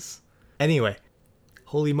things. Anyway,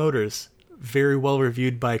 Holy Motors, very well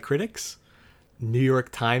reviewed by critics. New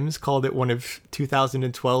York Times called it one of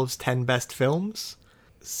 2012's 10 best films.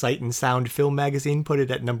 Sight and Sound Film Magazine put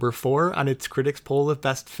it at number 4 on its critics poll of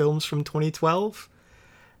best films from 2012.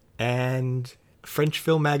 And French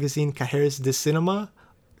film magazine Cahiers de Cinéma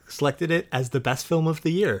selected it as the best film of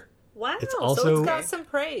the year. Wow, It's so also- it's got some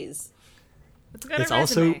praise. It's got It's a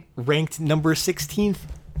also resume. ranked number 16th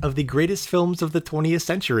of the greatest films of the 20th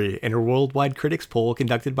century in a worldwide critics poll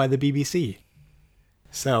conducted by the BBC.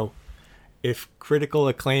 So, if critical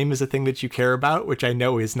acclaim is a thing that you care about, which I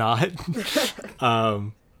know is not,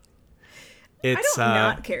 I it's don't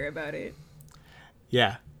not care about it.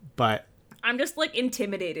 yeah, but I'm just like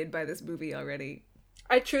intimidated by this movie already.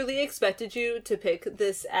 I truly expected you to pick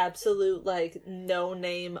this absolute, like,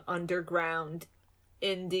 no-name underground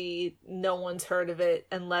indie, no one's heard of it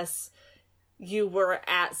unless you were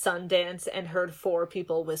at Sundance and heard 4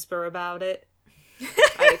 people whisper about it.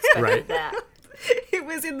 I expected Right. that. It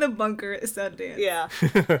was in the bunker at Sundance. Yeah.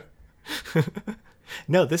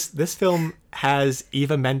 no, this film has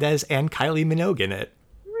Eva Mendes and Kylie Minogue in it.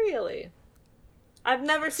 Really? I've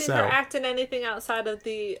never seen So- her act in anything outside of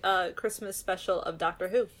the Christmas special of Doctor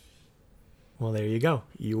Who. Well, there you go.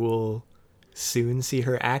 You will soon see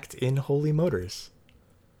her act in Holy Motors.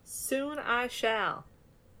 Soon I shall.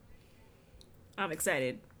 I'm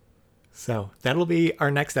excited. So that'll be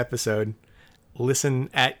our next episode. Listen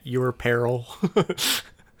at your peril.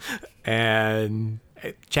 And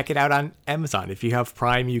check it out on Amazon. If you have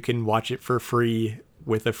Prime, you can watch it for free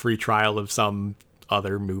with a free trial of some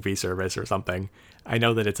other movie service or something. I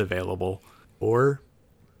know that it's available. Or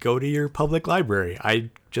go to your public library. I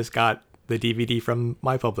just got the DVD from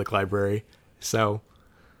my public library. So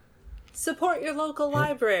Support your local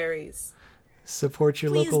libraries. support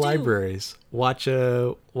your Please local do. libraries. Watch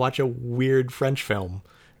a weird French film.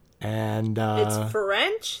 And It's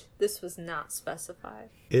French? This was not specified.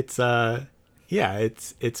 it's by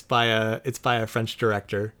a French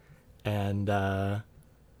director and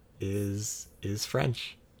is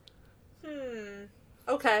French.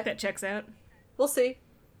 Okay, That checks out. we'll see.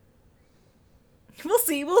 We'll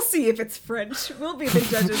see if it's French. We'll be the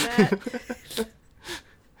judge of that.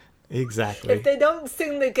 Exactly. If they don't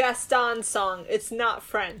sing the Gaston song, it's not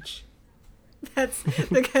French. That's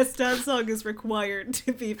the Gaston song is required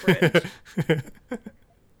to be French.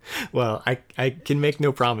 Well, I can make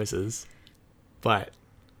no promises, but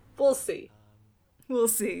We'll see. We'll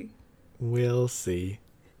see. we'll see.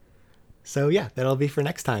 So yeah, that'll be for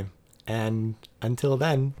next time. And until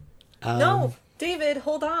then, No, David,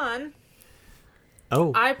 hold on.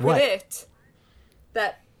 Oh, I what? predict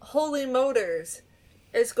that Holy Motors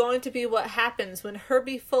is going to be what happens when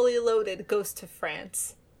Herbie Fully Loaded goes to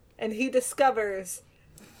France and he discovers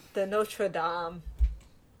the Notre Dame.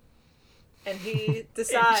 And he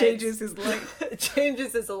decides... Changes his life.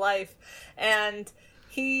 changes his life. And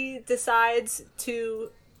he decides to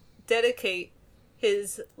dedicate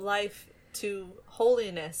his life to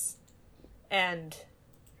holiness and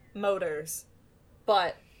motors,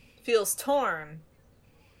 but feels torn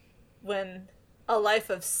when a life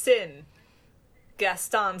of sin,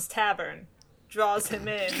 Gaston's Tavern, draws him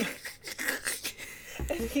in.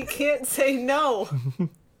 And he can't say no.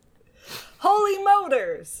 Holy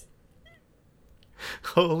Motors!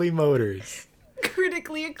 Holy Motors.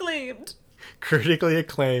 Critically acclaimed. Critically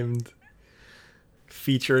acclaimed.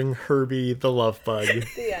 Featuring Herbie the Love Bug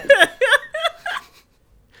The end.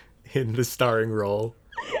 in the starring role.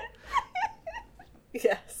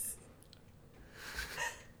 Yes.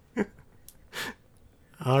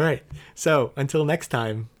 All right. So until next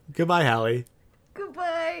time, goodbye, Hallie.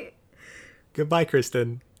 Goodbye. Goodbye,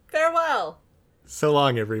 Kristen. Farewell. So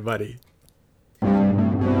long, everybody.